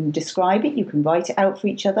 you can describe it, you can write it out for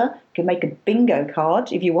each other, you can make a bingo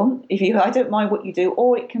card if you want, I don't mind what you do,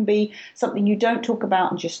 or it can be something you don't talk about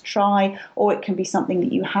and just try, or it can be something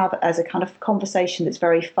that you have as a kind of conversation that's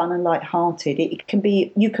very fun and light-hearted. It can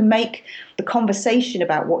be, you can make the conversation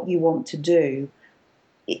about what you want to do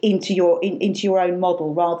into your own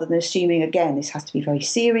model, rather than assuming, again, this has to be very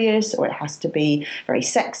serious or it has to be very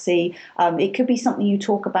sexy. It could be something you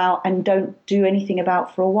talk about and don't do anything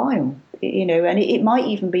about for a while, and it might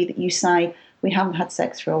even be that you say, we haven't had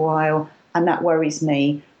sex for a while and that worries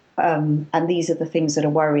me, and these are the things that are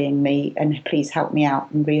worrying me, and please help me out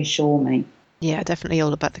and reassure me. Yeah, definitely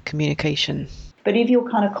all about the communication. But if you're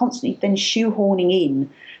kind of constantly then shoehorning in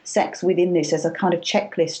sex within this as a kind of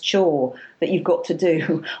checklist chore that you've got to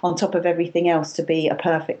do on top of everything else to be a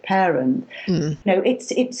perfect parent,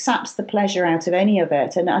 it saps the pleasure out of any of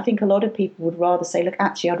it. And I think a lot of people would rather say, look,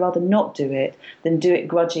 actually, I'd rather not do it than do it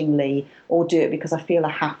grudgingly, or do it because I feel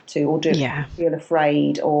I have to, or do it because I feel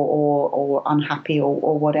afraid or unhappy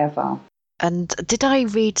or whatever. And did I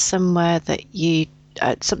read somewhere that you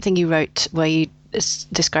something you wrote where you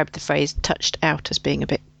described the phrase touched out as being a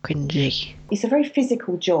bit cringy? It's a very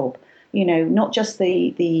physical job, not just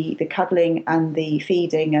the cuddling and the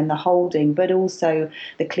feeding and the holding, but also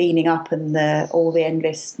the cleaning up and all the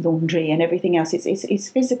endless laundry and everything else. It's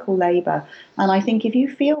physical labour. And I think if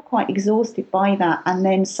you feel quite exhausted by that, and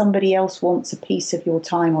then somebody else wants a piece of your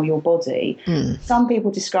time or your body, some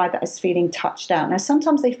people describe that as feeling touched out. Now,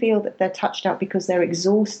 sometimes they feel that they're touched out because they're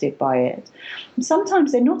exhausted by it. And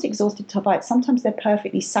sometimes they're not exhausted by it. Sometimes they're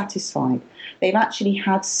perfectly satisfied. They've actually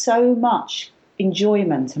had so much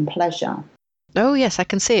enjoyment and pleasure. Oh yes, I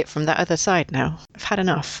can see it from that other side now. I've had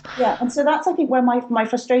enough. Yeah, and so that's, I think, where my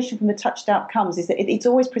frustration from the touched out comes, is that it's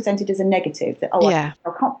always presented as a negative, that I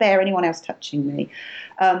can't bear anyone else touching me.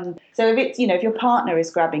 So if it's, if your partner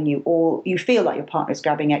is grabbing you, or you feel like your partner is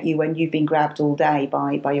grabbing at you when you've been grabbed all day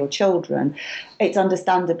by your children, it's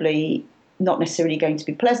understandably not necessarily going to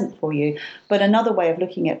be pleasant for you. But another way of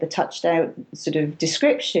looking at the touched out sort of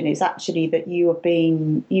description is actually that you've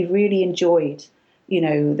really enjoyed,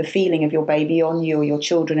 the feeling of your baby on you, or your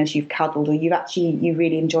children as you've cuddled, or you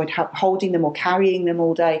really enjoyed holding them or carrying them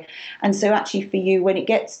all day. And so actually for you, when it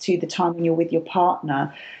gets to the time when you're with your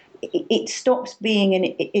partner, it stops being an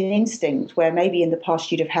instinct where maybe in the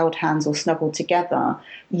past you'd have held hands or snuggled together.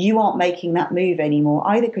 You aren't making that move anymore,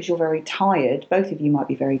 either because you're very tired, both of you might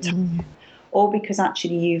be very tired, or because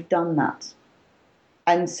actually you've done that.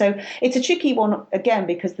 And so it's a tricky one, again,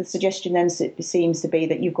 because the suggestion then seems to be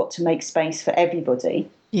that you've got to make space for everybody.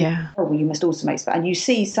 Yeah. Oh, well, you must also make space. And you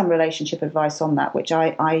see some relationship advice on that, which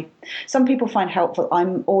I some people find helpful.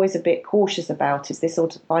 I'm always a bit cautious about, is this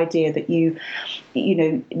sort of idea that you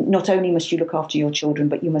not only must you look after your children,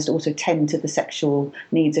 but you must also tend to the sexual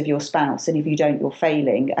needs of your spouse. And if you don't, you're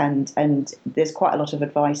failing. And there's quite a lot of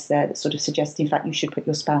advice there that sort of suggests, in fact, you should put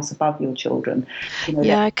your spouse above your children.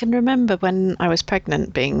 I can remember when I was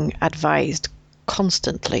pregnant being advised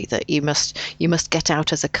constantly that you must get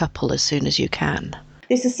out as a couple as soon as you can.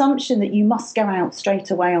 This assumption that you must go out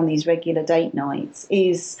straight away on these regular date nights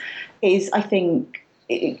is I think,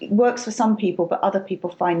 it works for some people, but other people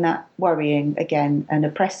find that worrying again and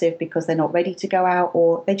oppressive because they're not ready to go out,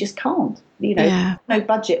 or they just can't. No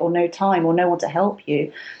budget or no time or no one to help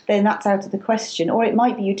you, then that's out of the question. Or it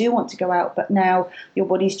might be you do want to go out, but now your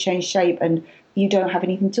body's changed shape and you don't have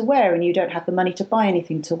anything to wear, and you don't have the money to buy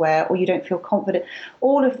anything to wear, or you don't feel confident.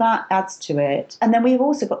 All of that adds to it. And then we've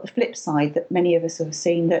also got the flip side that many of us have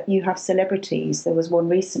seen, that you have celebrities. There was one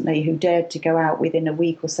recently who dared to go out within a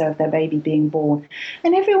week or so of their baby being born,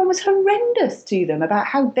 and everyone was horrendous to them about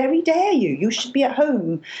how very dare you. You should be at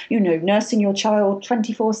home, nursing your child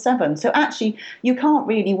 24/7. So actually, you can't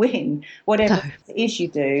really win whatever it is you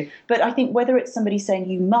do. But I think whether it's somebody saying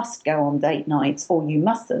you must go on date nights or you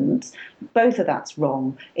mustn't, both of that's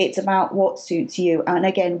wrong. It's about what suits you. And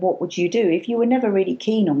again, what would you do? If you were never really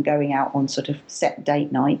keen on going out on sort of set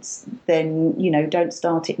date nights, then, don't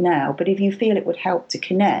start it now. But if you feel it would help to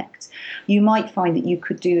connect, you might find that you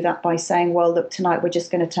could do that by saying, well, look, tonight we're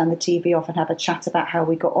just going to turn the TV off and have a chat about how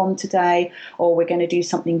we got on today, or we're going to do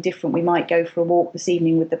something different. We might go for a walk this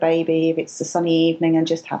evening with the baby if it's a sunny evening, and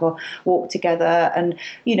just have a walk together. And,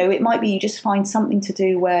 it might be you just find something to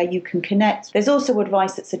do where you can connect. There's also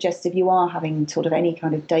advice that suggests if you are having sort of any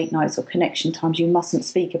kind of date nights or connection times, you mustn't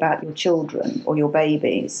speak about your children or your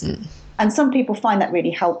babies. And some people find that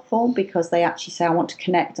really helpful because they actually say, I want to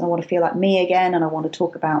connect and I want to feel like me again, and I want to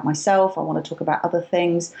talk about myself, I want to talk about other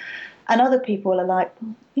things. And other people are like,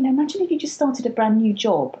 imagine if you just started a brand new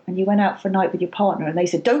job and you went out for a night with your partner and they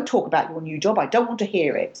said, don't talk about your new job, I don't want to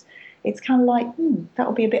hear it. It's kind of like, that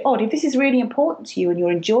would be a bit odd. If this is really important to you and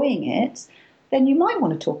you're enjoying it, then you might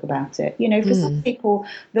want to talk about it. For some people,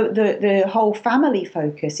 the whole family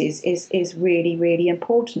focus is really, really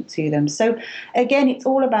important to them. So again, it's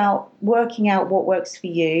all about working out what works for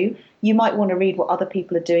you. You might want to read what other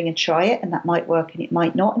people are doing and try it, and that might work and it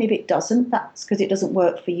might not. And if it doesn't, that's because it doesn't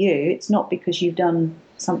work for you. It's not because you've done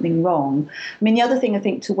something wrong. I mean, the other thing I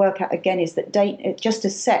think to work out again is that just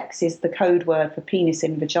as sex is the code word for penis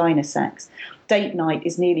and vagina sex, date night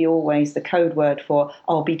is nearly always the code word for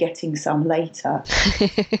I'll be getting some later.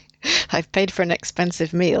 I've paid for an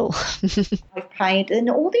expensive meal. I've paid, and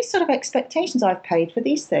all these sort of expectations, I've paid for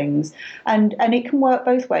these things, and it can work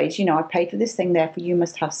both ways. I've paid for this thing, therefore you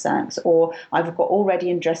must have sex, or I've got all ready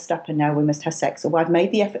and dressed up and now we must have sex, or I've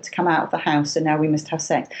made the effort to come out of the house and now we must have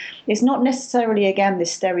sex. It's not necessarily, again,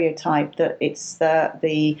 this stereotype that it's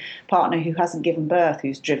the partner who hasn't given birth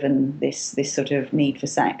who's driven this sort of need for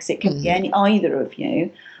sex. It can be either of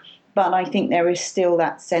you. But I think there is still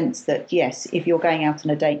that sense that, yes, if you're going out on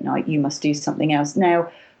a date night, you must do something else. Now,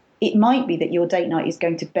 it might be that your date night is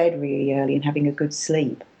going to bed really early and having a good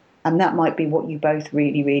sleep. And that might be what you both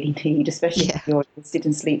really, really need, especially if you're interested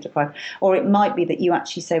in sleep deprived. Or it might be that you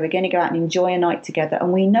actually say, we're going to go out and enjoy a night together,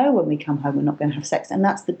 and we know when we come home we're not going to have sex, and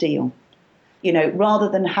that's the deal. Rather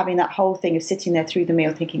than having that whole thing of sitting there through the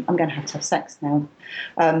meal thinking, I'm going to have sex now.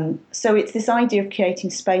 So it's this idea of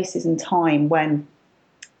creating spaces and time when,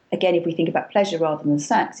 again, if we think about pleasure rather than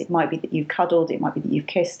sex, it might be that you've cuddled, it might be that you've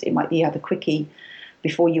kissed, it might be you had a quickie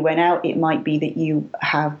before you went out, it might be that you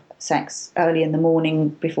have sex early in the morning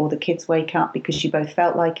before the kids wake up because you both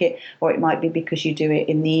felt like it, or it might be because you do it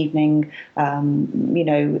in the evening,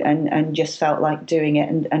 and just felt like doing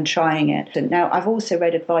it and trying it. And now, I've also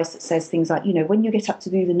read advice that says things like, when you get up to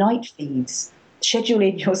do the night feeds, schedule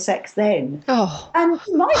in your sex then. And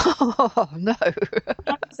you might. No.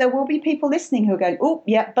 There will be people listening who are going, oh,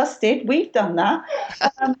 yeah, busted, we've done that.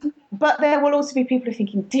 But there will also be people who are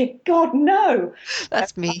thinking, dear God, no.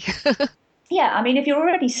 That's me. Yeah, I mean, if you're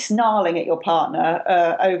already snarling at your partner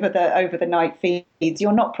over the night feeds,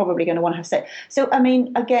 you're not probably going to want to have sex. So, I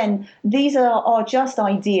mean, again, these are just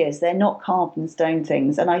ideas. They're not carved in stone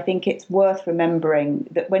things. And I think it's worth remembering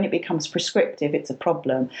that when it becomes prescriptive, it's a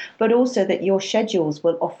problem. But also that your schedules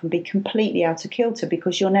will often be completely out of kilter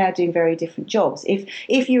because you're now doing very different jobs.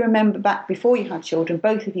 If you remember back before you had children,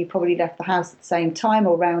 both of you probably left the house at the same time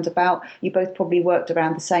or roundabout. You both probably worked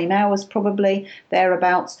around the same hours, probably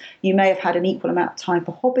thereabouts. You may have had an equal amount of time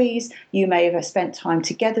for hobbies. You may have spent time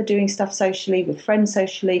together doing stuff socially, with friends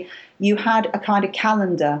socially. You had a kind of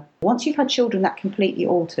calendar. Once you've had children, that completely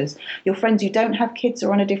alters. Your friends who don't have kids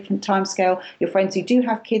are on a different timescale. Your friends who do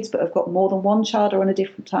have kids but have got more than one child are on a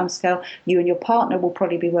different timescale. You and your partner will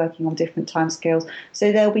probably be working on different timescales.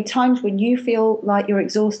 So there'll be times when you feel like you're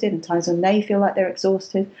exhausted and times when they feel like they're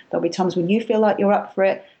exhausted. There'll be times when you feel like you're up for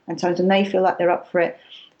it and times when they feel like they're up for it.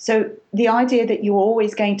 So the idea that you're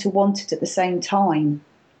always going to want it at the same time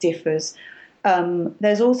differs.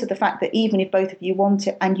 There's also the fact that even if both of you want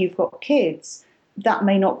it and you've got kids, that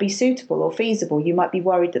may not be suitable or feasible. You might be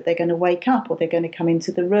worried that they're going to wake up or they're going to come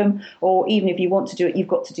into the room, or even if you want to do it, you've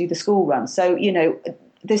got to do the school run. So,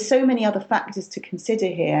 there's so many other factors to consider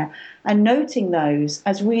here, and noting those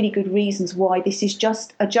as really good reasons why this is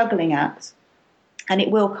just a juggling act and it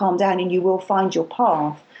will calm down and you will find your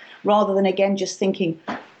path, rather than, again, just thinking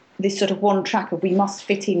this sort of one track of we must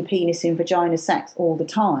fit in penis in vagina sex all the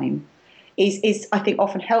time is I think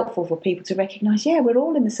often helpful for people to recognise, yeah, we're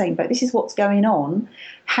all in the same boat. This is what's going on.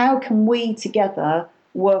 How can we together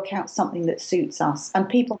work out something that suits us? And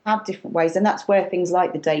people have different ways, and that's where things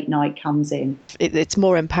like the date night comes in. It's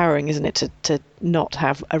more empowering, isn't it, to not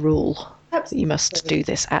have a rule. Absolutely. You must do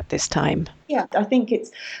this at this time. Yeah, I think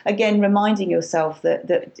it's, again, reminding yourself that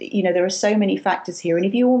there are so many factors here. And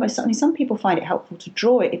if you some people find it helpful to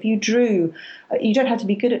draw it. If you drew, you don't have to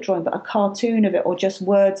be good at drawing, but a cartoon of it or just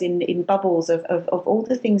words in bubbles of all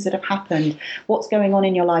the things that have happened, what's going on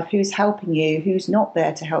in your life, who's helping you, who's not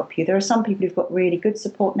there to help you. There are some people who've got really good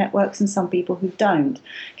support networks and some people who don't.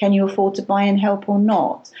 Can you afford to buy in help or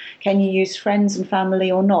not? Can you use friends and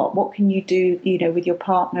family or not? What can you do, with your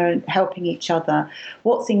partner and helping each other?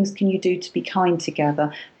 What things can you do to be kind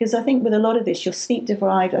together? Because I think with a lot of this, you're sleep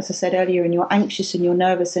deprived, as I said earlier, and you're anxious and you're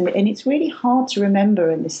nervous, and it's really hard to remember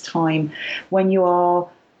in this time when you are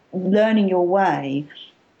learning your way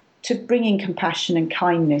to bring in compassion and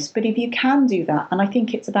kindness. But if you can do that, and I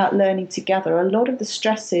think it's about learning together, a lot of the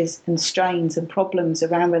stresses and strains and problems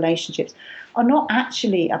around relationships are not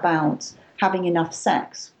actually about having enough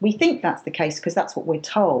sex. We think that's the case because that's what we're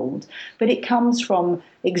told, but it comes from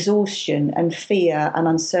exhaustion and fear and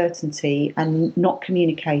uncertainty and not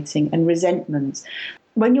communicating and resentment.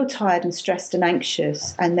 When you're tired and stressed and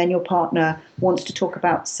anxious and then your partner wants to talk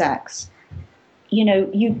about sex,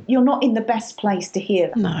 you're not in the best place to hear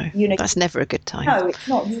that. No, that's never a good time. No, it's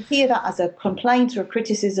not. You hear that as a complaint or a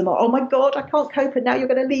criticism, or, oh my God, I can't cope and now you're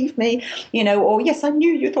going to leave me, or yes, I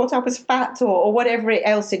knew you thought I was fat, or whatever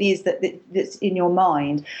else it is that's in your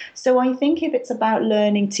mind. So I think if it's about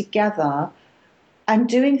learning together and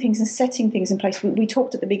doing things and setting things in place, we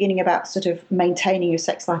talked at the beginning about sort of maintaining your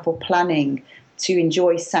sex life or planning to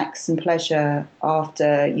enjoy sex and pleasure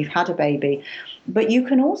after you've had a baby. But you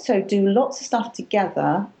can also do lots of stuff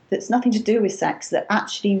together that's nothing to do with sex that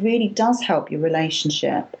actually really does help your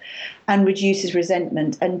relationship and reduces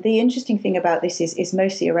resentment. And the interesting thing about this is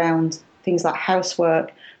mostly around things like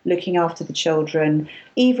housework, looking after the children,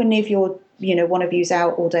 even if you're, one of you's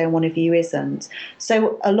out all day and one of you isn't.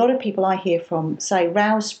 So a lot of people I hear from say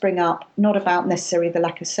rows spring up, not about necessarily the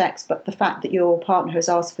lack of sex, but the fact that your partner has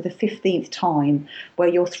asked for the 15th time where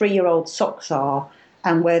your 3-year-old socks are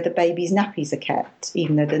and where the baby's nappies are kept,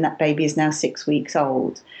 even though the baby is now 6 weeks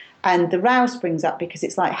old. And the row springs up because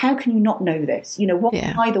it's like, how can you not know this? What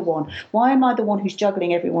am I the one? Why am I the one who's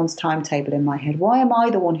juggling everyone's timetable in my head? Why am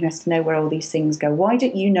I the one who has to know where all these things go? Why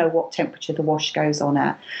don't you know what temperature the wash goes on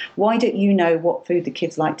at? Why don't you know what food the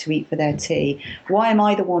kids like to eat for their tea? Why am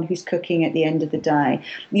I the one who's cooking at the end of the day?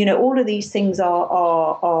 All of these things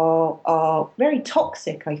are very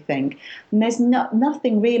toxic, I think. And there's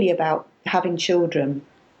nothing really about having children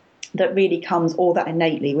that really comes all that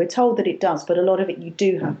innately. We're told that it does, but a lot of it you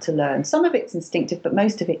do have to learn. Some of it's instinctive, but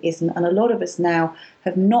most of it isn't. And a lot of us now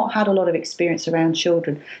have not had a lot of experience around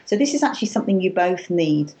children. So this is actually something you both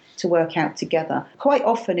need to work out together. Quite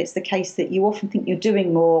often it's the case that you often think you're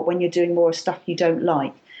doing more when you're doing more stuff you don't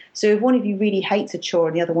like. So if one of you really hates a chore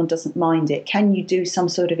and the other one doesn't mind it, can you do some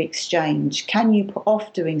sort of exchange? Can you put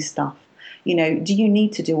off doing stuff? Do you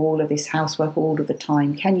need to do all of this housework all of the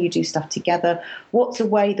time? Can you do stuff together? What's a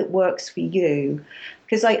way that works for you?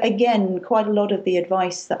 Because quite a lot of the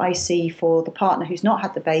advice that I see for the partner who's not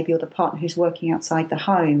had the baby or the partner who's working outside the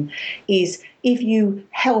home is if you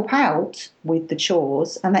help out with the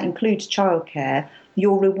chores, and that includes childcare,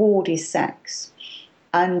 your reward is sex.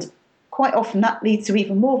 And quite often that leads to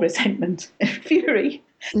even more resentment and fury.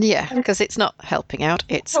 Yeah, because it's not helping out,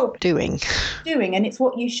 it's doing. And it's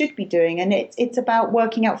what you should be doing. And it's about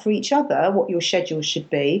working out for each other what your schedule should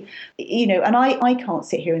be. And I can't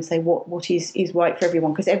sit here and say what is right for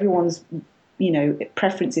everyone, because everyone's,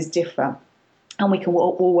 preferences differ. And we can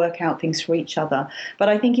all work out things for each other. But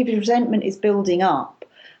I think if resentment is building up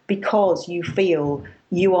because you feel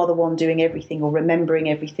you are the one doing everything or remembering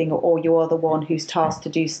everything, or you are the one who's tasked to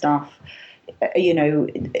do stuff,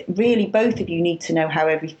 really both of you need to know how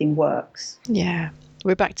everything works. Yeah.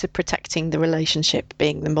 We're back to protecting the relationship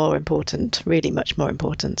being the more important, really much more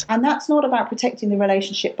important. And that's not about protecting the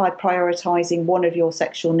relationship by prioritising one of your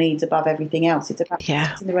sexual needs above everything else. It's about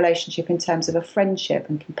protecting the relationship in terms of a friendship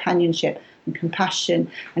and companionship and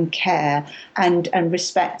compassion and care and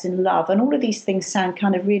respect and love. And all of these things sound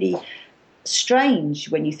kind of really strange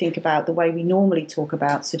when you think about the way we normally talk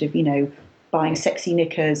about sort of, buying sexy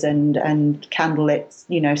knickers and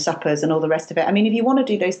candlelit, suppers and all the rest of it. I mean, if you want to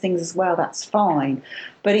do those things as well, that's fine.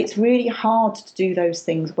 But it's really hard to do those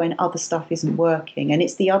things when other stuff isn't working. And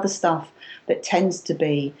it's the other stuff that tends to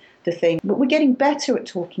be the thing. But we're getting better at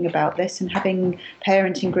talking about this, and having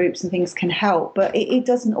parenting groups and things can help. But it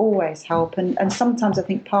doesn't always help. And sometimes I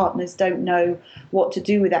think partners don't know what to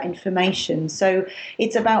do with that information. So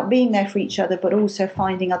it's about being there for each other, but also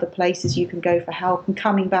finding other places you can go for help and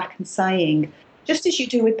coming back and saying, just as you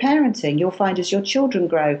do with parenting, you'll find as your children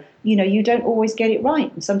grow, you don't always get it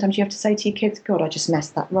right. And sometimes you have to say to your kids, God, I just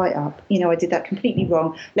messed that right up. I did that completely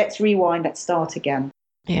wrong. Let's rewind. Let's start again.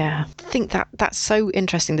 Yeah, I think that's so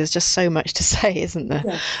interesting. There's just so much to say, isn't there?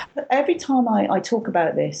 Yeah. Every time I talk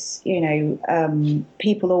about this,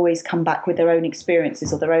 people always come back with their own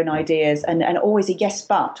experiences or their own ideas, and always a yes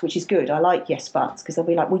but, which is good. I like yes buts, because they'll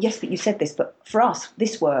be like, well, yes, but you said this, but for us,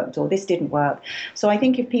 this worked or this didn't work. So I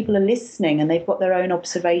think if people are listening and they've got their own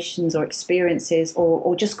observations or experiences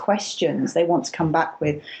or just questions they want to come back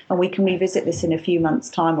with, and we can revisit this in a few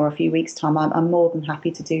months' time or a few weeks' time, I'm more than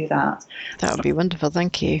happy to do that. That would be wonderful.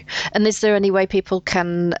 Thank you. And is there any way people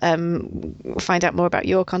can find out more about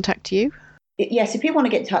you or contact you? Yes, if you want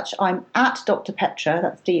to get in touch, I'm at Dr. Petra,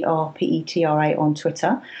 that's DrPetra on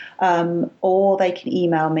Twitter, or they can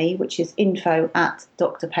email me, which is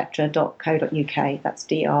info@drpetra.co.uk, that's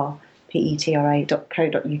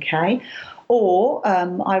drpetra.co.uk. Or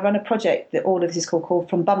I run a project that all of this is called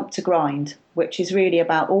From Bump to Grind, which is really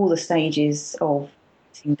about all the stages of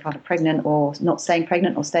kind of pregnant or not staying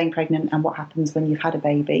pregnant or staying pregnant, and what happens when you've had a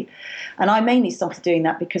baby. And I mainly started doing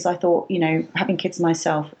that because I thought, having kids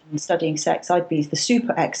myself and studying sex, I'd be the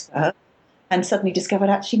super expert, and suddenly discovered,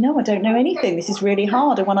 actually, no, I don't know anything. This is really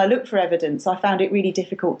hard. And when I looked for evidence, I found it really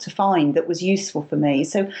difficult to find that was useful for me.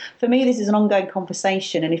 So for me, this is an ongoing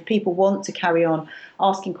conversation. And if people want to carry on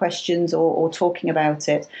asking questions or talking about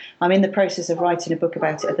it, I'm in the process of writing a book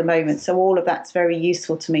about it at the moment. So all of that's very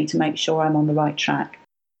useful to me to make sure I'm on the right track.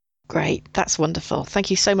 Great. That's wonderful. Thank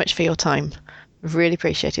you so much for your time. I've really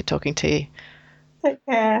appreciated talking to you. Take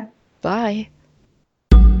care. Bye.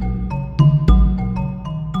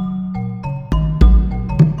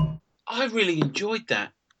 I really enjoyed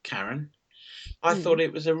that, Karen. I thought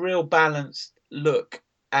it was a real balanced look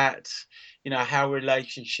at, how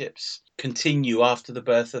relationships continue after the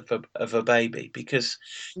birth of a baby, because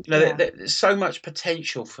there's so much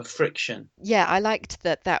potential for friction. Yeah, I liked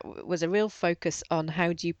that was a real focus on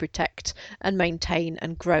how do you protect and maintain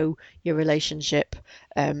and grow your relationship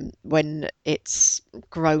when it's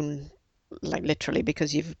grown, like literally,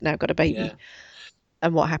 because you've now got a baby. Yeah.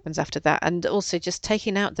 And what happens after that, and also just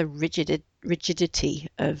taking out the rigidity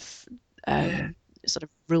of sort of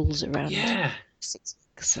rules around Yeah. 6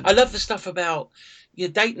 weeks. I love the stuff about your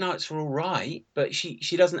date nights are all right, but she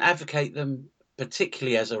doesn't advocate them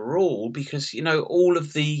particularly as a rule, because all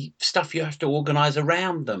of the stuff you have to organise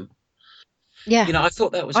around them. Yeah, I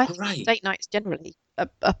thought that was I great. date nights generally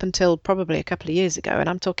up until probably a couple of years ago, and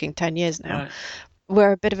I'm talking 10 years now, Right.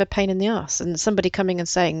 were a bit of a pain in the arse. And somebody coming and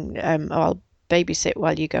saying, oh, I'll babysit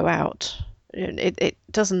while you go out, it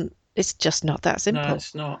doesn't, it's just not that No, simple.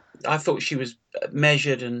 it's not. I thought she was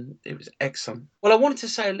measured, and it was excellent. Well, I wanted to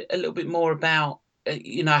say a little bit more about,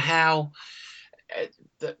 how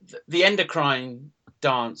the endocrine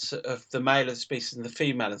dance of the male of the species and the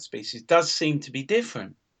female of the species does seem to be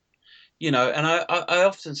different. And I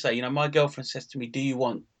often say, my girlfriend says to me, "Do you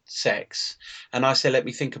want sex?" And I say, "Let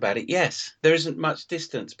me think about it." Yes, there isn't much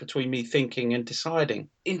distance between me thinking and deciding.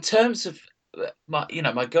 In terms of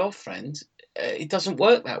my girlfriend, it doesn't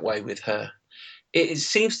work that way with her. It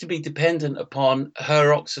seems to be dependent upon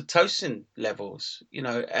her oxytocin levels.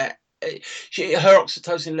 Her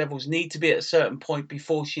oxytocin levels need to be at a certain point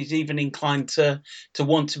before she's even inclined to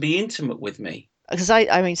want to be intimate with me. Because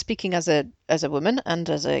I mean, speaking as a woman and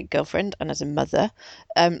as a girlfriend and as a mother,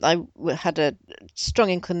 had a strong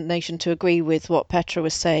inclination to agree with what Petra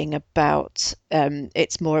was saying about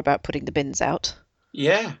it's more about putting the bins out.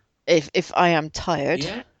 Yeah. If I am tired,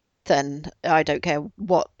 Yeah. then I don't care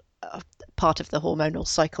what part of the hormonal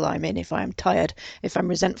cycle I'm in. If I am tired, if I'm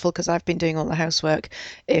resentful because I've been doing all the housework,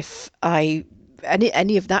 if I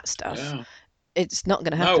any of that stuff, Yeah. it's not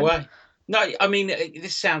going to No happen. way. No, I mean,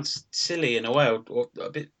 this sounds silly in a way, or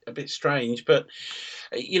a bit strange, but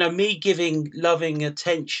me giving loving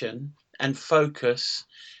attention and focus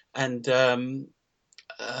and kind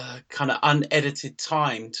of unedited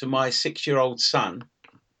time to my 6-year-old son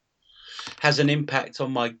has an impact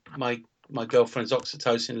on my girlfriend's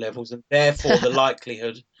oxytocin levels, and therefore the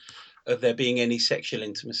likelihood of there being any sexual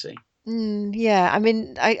intimacy. Yeah, I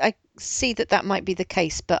mean, I see that might be the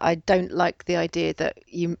case, but I don't like the idea that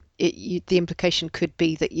the implication could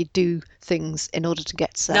be that you do things in order to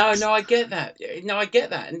get sex. No, I get that. No, I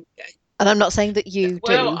get that. And I'm not saying that you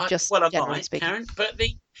do, just I generally might, speaking. Karen, but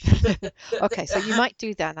Okay, so you might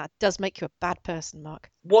do that, and that does make you a bad person, Mark.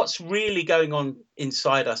 what's really going on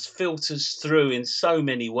inside us filters through in so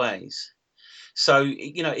many ways. So,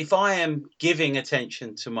 if I am giving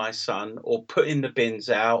attention to my son, or putting the bins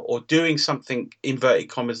out, or doing something, inverted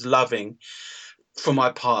commas, loving for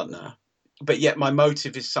my partner, but yet my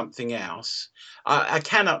motive is something else, I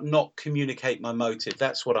cannot not communicate my motive.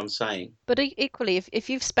 That's what I'm saying. But equally, if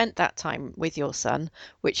you've spent that time with your son,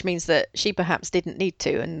 which means that she perhaps didn't need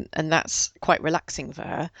to, and that's quite relaxing for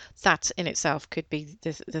her, that in itself could be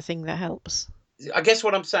the thing that helps. I guess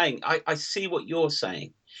what I'm saying, I see what you're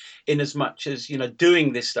saying, in as much as,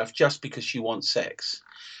 doing this stuff just because you want sex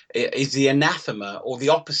is the anathema or the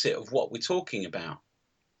opposite of what we're talking about,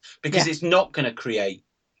 because it's not going to create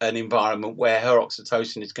an environment where her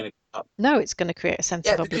oxytocin is going to go up. No, it's going to create a sense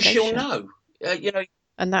of Because obligation. she'll know,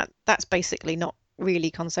 and that's basically not really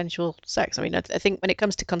consensual sex. I mean, I think when it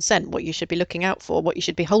comes to consent, what you should be looking out for, what you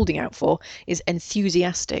should be holding out for, is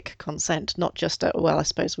enthusiastic consent, not just well, I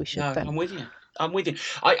suppose we should. No, then. I'm with you.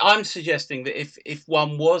 I'm suggesting that if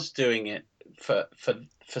one was doing it for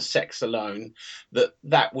sex alone,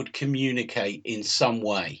 that would communicate in some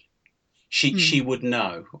way. She would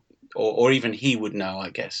know, or even he would know,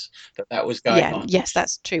 I guess, that was going on. Yes,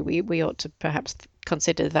 that's true. We ought to perhaps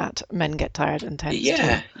consider that men get tired and tense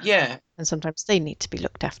too. Yeah. And sometimes they need to be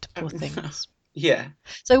looked after, poor things. Yeah.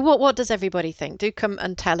 So what does everybody think? Do come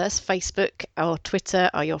and tell us. Facebook or Twitter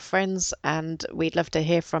are your friends, and we'd love to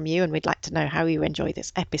hear from you, and we'd like to know how you enjoy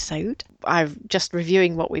this episode. I'm just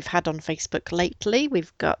reviewing what we've had on Facebook lately.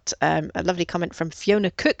 We've got a lovely comment from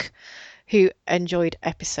Fiona Cook, who enjoyed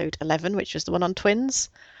episode 11, which was the one on twins.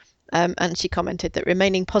 And she commented that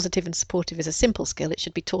remaining positive and supportive is a simple skill. It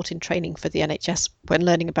should be taught in training for the NHS when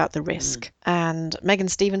learning about the risk. And Megan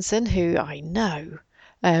Stevenson, who I know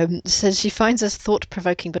Says she finds us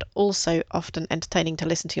thought-provoking, but also often entertaining to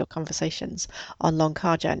listen to your conversations on long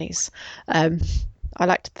car journeys. I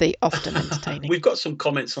liked the often entertaining. We've got some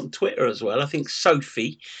comments on Twitter as well. I think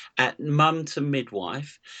Sophie at Mum to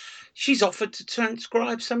Midwife, she's offered to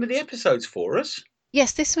transcribe some of the episodes for us.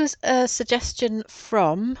 Yes, this was a suggestion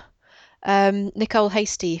from Nicole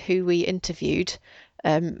Hasty, who we interviewed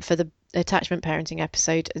for the attachment parenting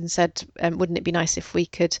episode, and said, wouldn't it be nice if we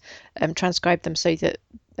could transcribe them so that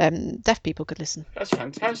deaf people could listen? That's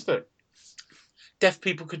fantastic. Deaf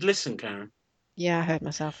people could listen, Karen. Yeah, I heard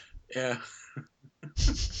myself. Yeah.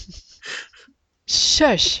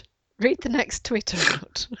 Shush! Read the next Twitter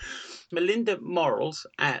out. Melinda Morals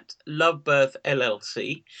at Lovebirth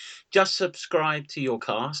LLC. Just subscribe to your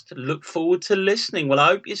cast. Look forward to listening. Well, I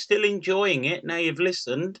hope you're still enjoying it now you've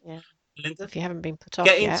listened. Yeah. Melinda, if you haven't been put off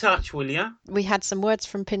get in yet. touch, will you? We had some words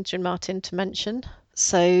from Pinter and Martin to mention.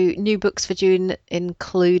 So new books for June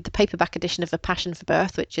include the paperback edition of A Passion for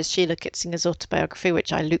Birth, which is Sheila Kitzinger's autobiography,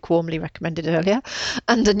 which I lukewarmly recommended earlier,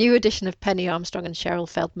 and a new edition of Penny Armstrong and Cheryl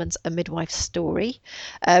Feldman's A Midwife's Story.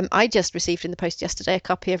 I just received in the post yesterday a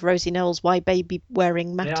copy of Rosie Knowles' Why Baby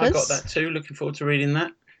Wearing Matters. Yeah, I got that too. Looking forward to reading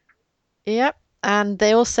that. Yep. And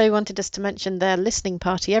they also wanted us to mention their listening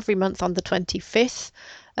party every month on the 25th,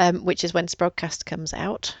 which is when Sprogcast comes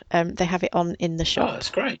out. They have it on in the shop. Oh, that's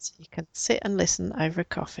great. So you can sit and listen over a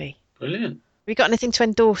coffee. Brilliant. Have you got anything to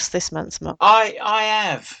endorse this month, Mark? I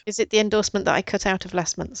have. Is it the endorsement that I cut out of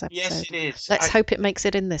last month's episode? Yes, it is. Let's hope it makes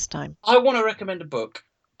it in this time. I want to recommend a book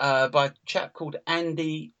by a chap called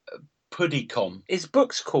Andy Puddicombe. His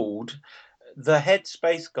book's called The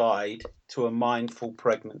Headspace Guide to a Mindful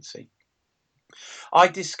Pregnancy. I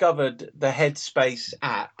discovered the Headspace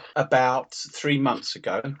app about 3 months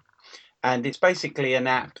ago, and it's basically an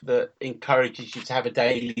app that encourages you to have a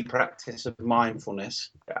daily practice of mindfulness.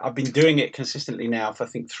 I've been doing it consistently now for, I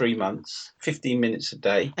think, 3 months, 15 minutes a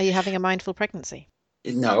day. Are you having a mindful pregnancy?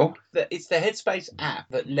 No, it's the Headspace app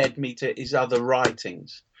that led me to his other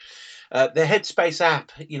writings. The Headspace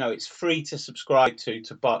app, it's free to subscribe to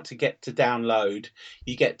get to download.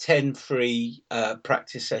 You get 10 free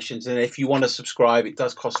practice sessions, and if you want to subscribe, it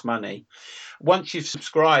does cost money. Once you've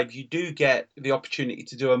subscribed, you do get the opportunity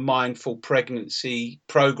to do a mindful pregnancy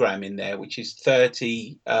program in there, which is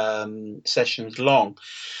 30 sessions long.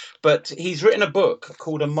 But he's written a book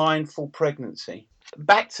called A Mindful Pregnancy.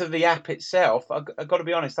 Back to the app itself, I've got to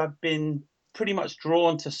be honest, I've been pretty much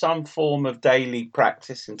drawn to some form of daily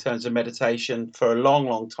practice in terms of meditation for a long,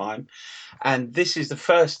 long time. And this is the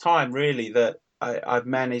first time really that I've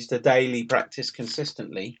managed a daily practice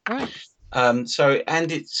consistently. Right. I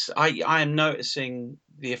am noticing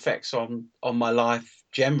the effects on my life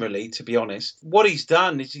generally, to be honest. What he's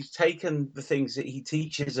done is he's taken the things that he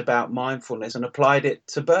teaches about mindfulness and applied it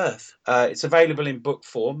to birth. It's available in book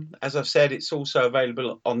form. As I've said, it's also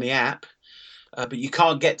available on the app. But you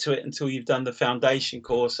can't get to it until you've done the foundation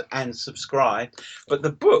course and subscribe. But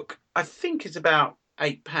the book, I think, is about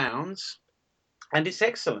 £8, and it's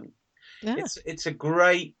excellent. Yeah. It's a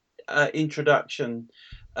great introduction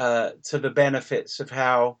to the benefits of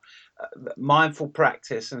how mindful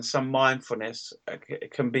practice and some mindfulness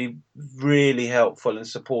can be really helpful and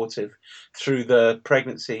supportive through the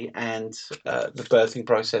pregnancy and the birthing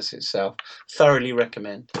process itself. Thoroughly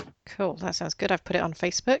recommend. Cool, that sounds good. I've put it on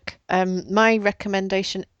Facebook. My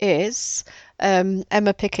recommendation is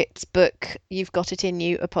Emma Pickett's book, You've Got It In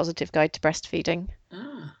You, A Positive Guide to Breastfeeding,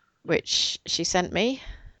 which she sent me,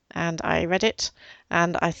 and I read it,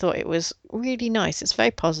 and I thought it was really nice. It's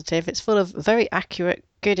very positive. It's full of very accurate,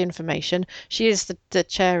 good information. She is the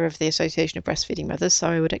chair of the Association of Breastfeeding Mothers, so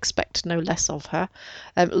I would expect no less of her.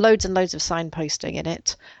 Loads and loads of signposting in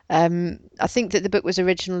it. I think that the book was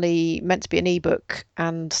originally meant to be an ebook,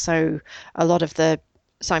 and so a lot of the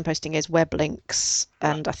signposting is web links,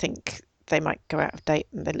 and I think they might go out of date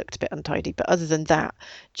and they looked a bit untidy, but other than that,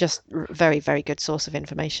 just very, very good source of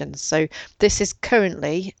information. So this is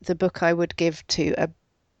currently the book I would give to a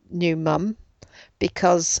new mum,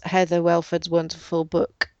 because Heather Welford's wonderful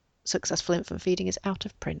book Successful Infant Feeding is out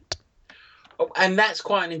of print. Oh, and that's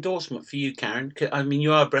quite an endorsement for you, Karen. I mean,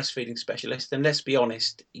 you are a breastfeeding specialist, and let's be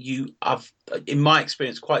honest, you are, in my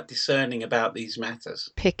experience, quite discerning about these matters.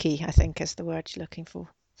 Picky, I think, is the word you're looking for.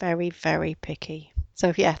 Very, very picky.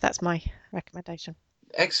 So yeah, that's my recommendation.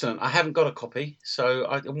 Excellent. I haven't got a copy, so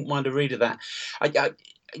I wouldn't mind a read of that. I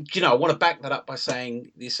want to back that up by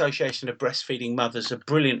saying the Association of Breastfeeding Mothers is a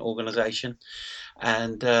brilliant organisation,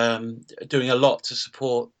 and doing a lot to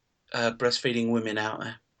support breastfeeding women out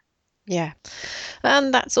there. Yeah.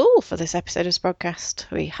 And that's all for this episode of Sprogcast.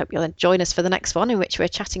 We hope you'll join us for the next one, in which we're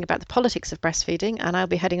chatting about the politics of breastfeeding, and I'll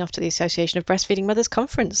be heading off to the Association of Breastfeeding Mothers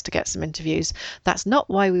conference to get some interviews. That's not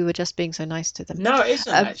why we were just being so nice to them. No, it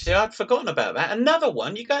isn't actually. I'd forgotten about that. Another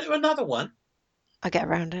one. You go to another one. I get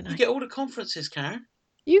around, don't I? You get all the conferences, Karen.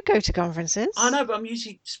 You go to conferences. I know, but I'm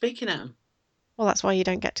usually speaking at them. Well, that's why you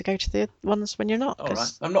don't get to go to the ones when you're not. All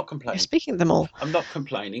right, I'm not complaining. You're speaking at them all. I'm not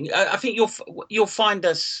complaining. I think you'll find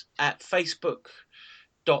us at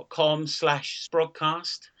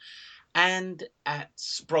facebook.com/Sprogcast and at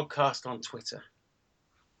Sprogcast on Twitter.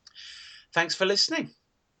 Thanks for listening,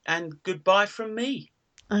 and goodbye from me.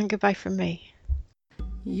 And goodbye from me.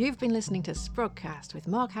 You've been listening to Sprogcast with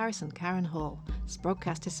Mark Harris and Karen Hall.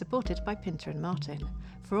 Sprogcast is supported by Petra and Martin.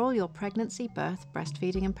 For all your pregnancy, birth,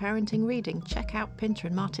 breastfeeding and parenting reading, check out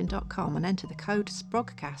pinterandmartin.com and enter the code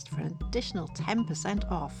SPROGCAST for an additional 10%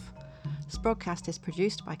 off. Sprogcast is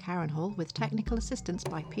produced by Karen Hall with technical assistance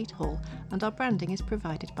by Pete Hall, and our branding is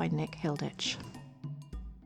provided by Nick Hilditch.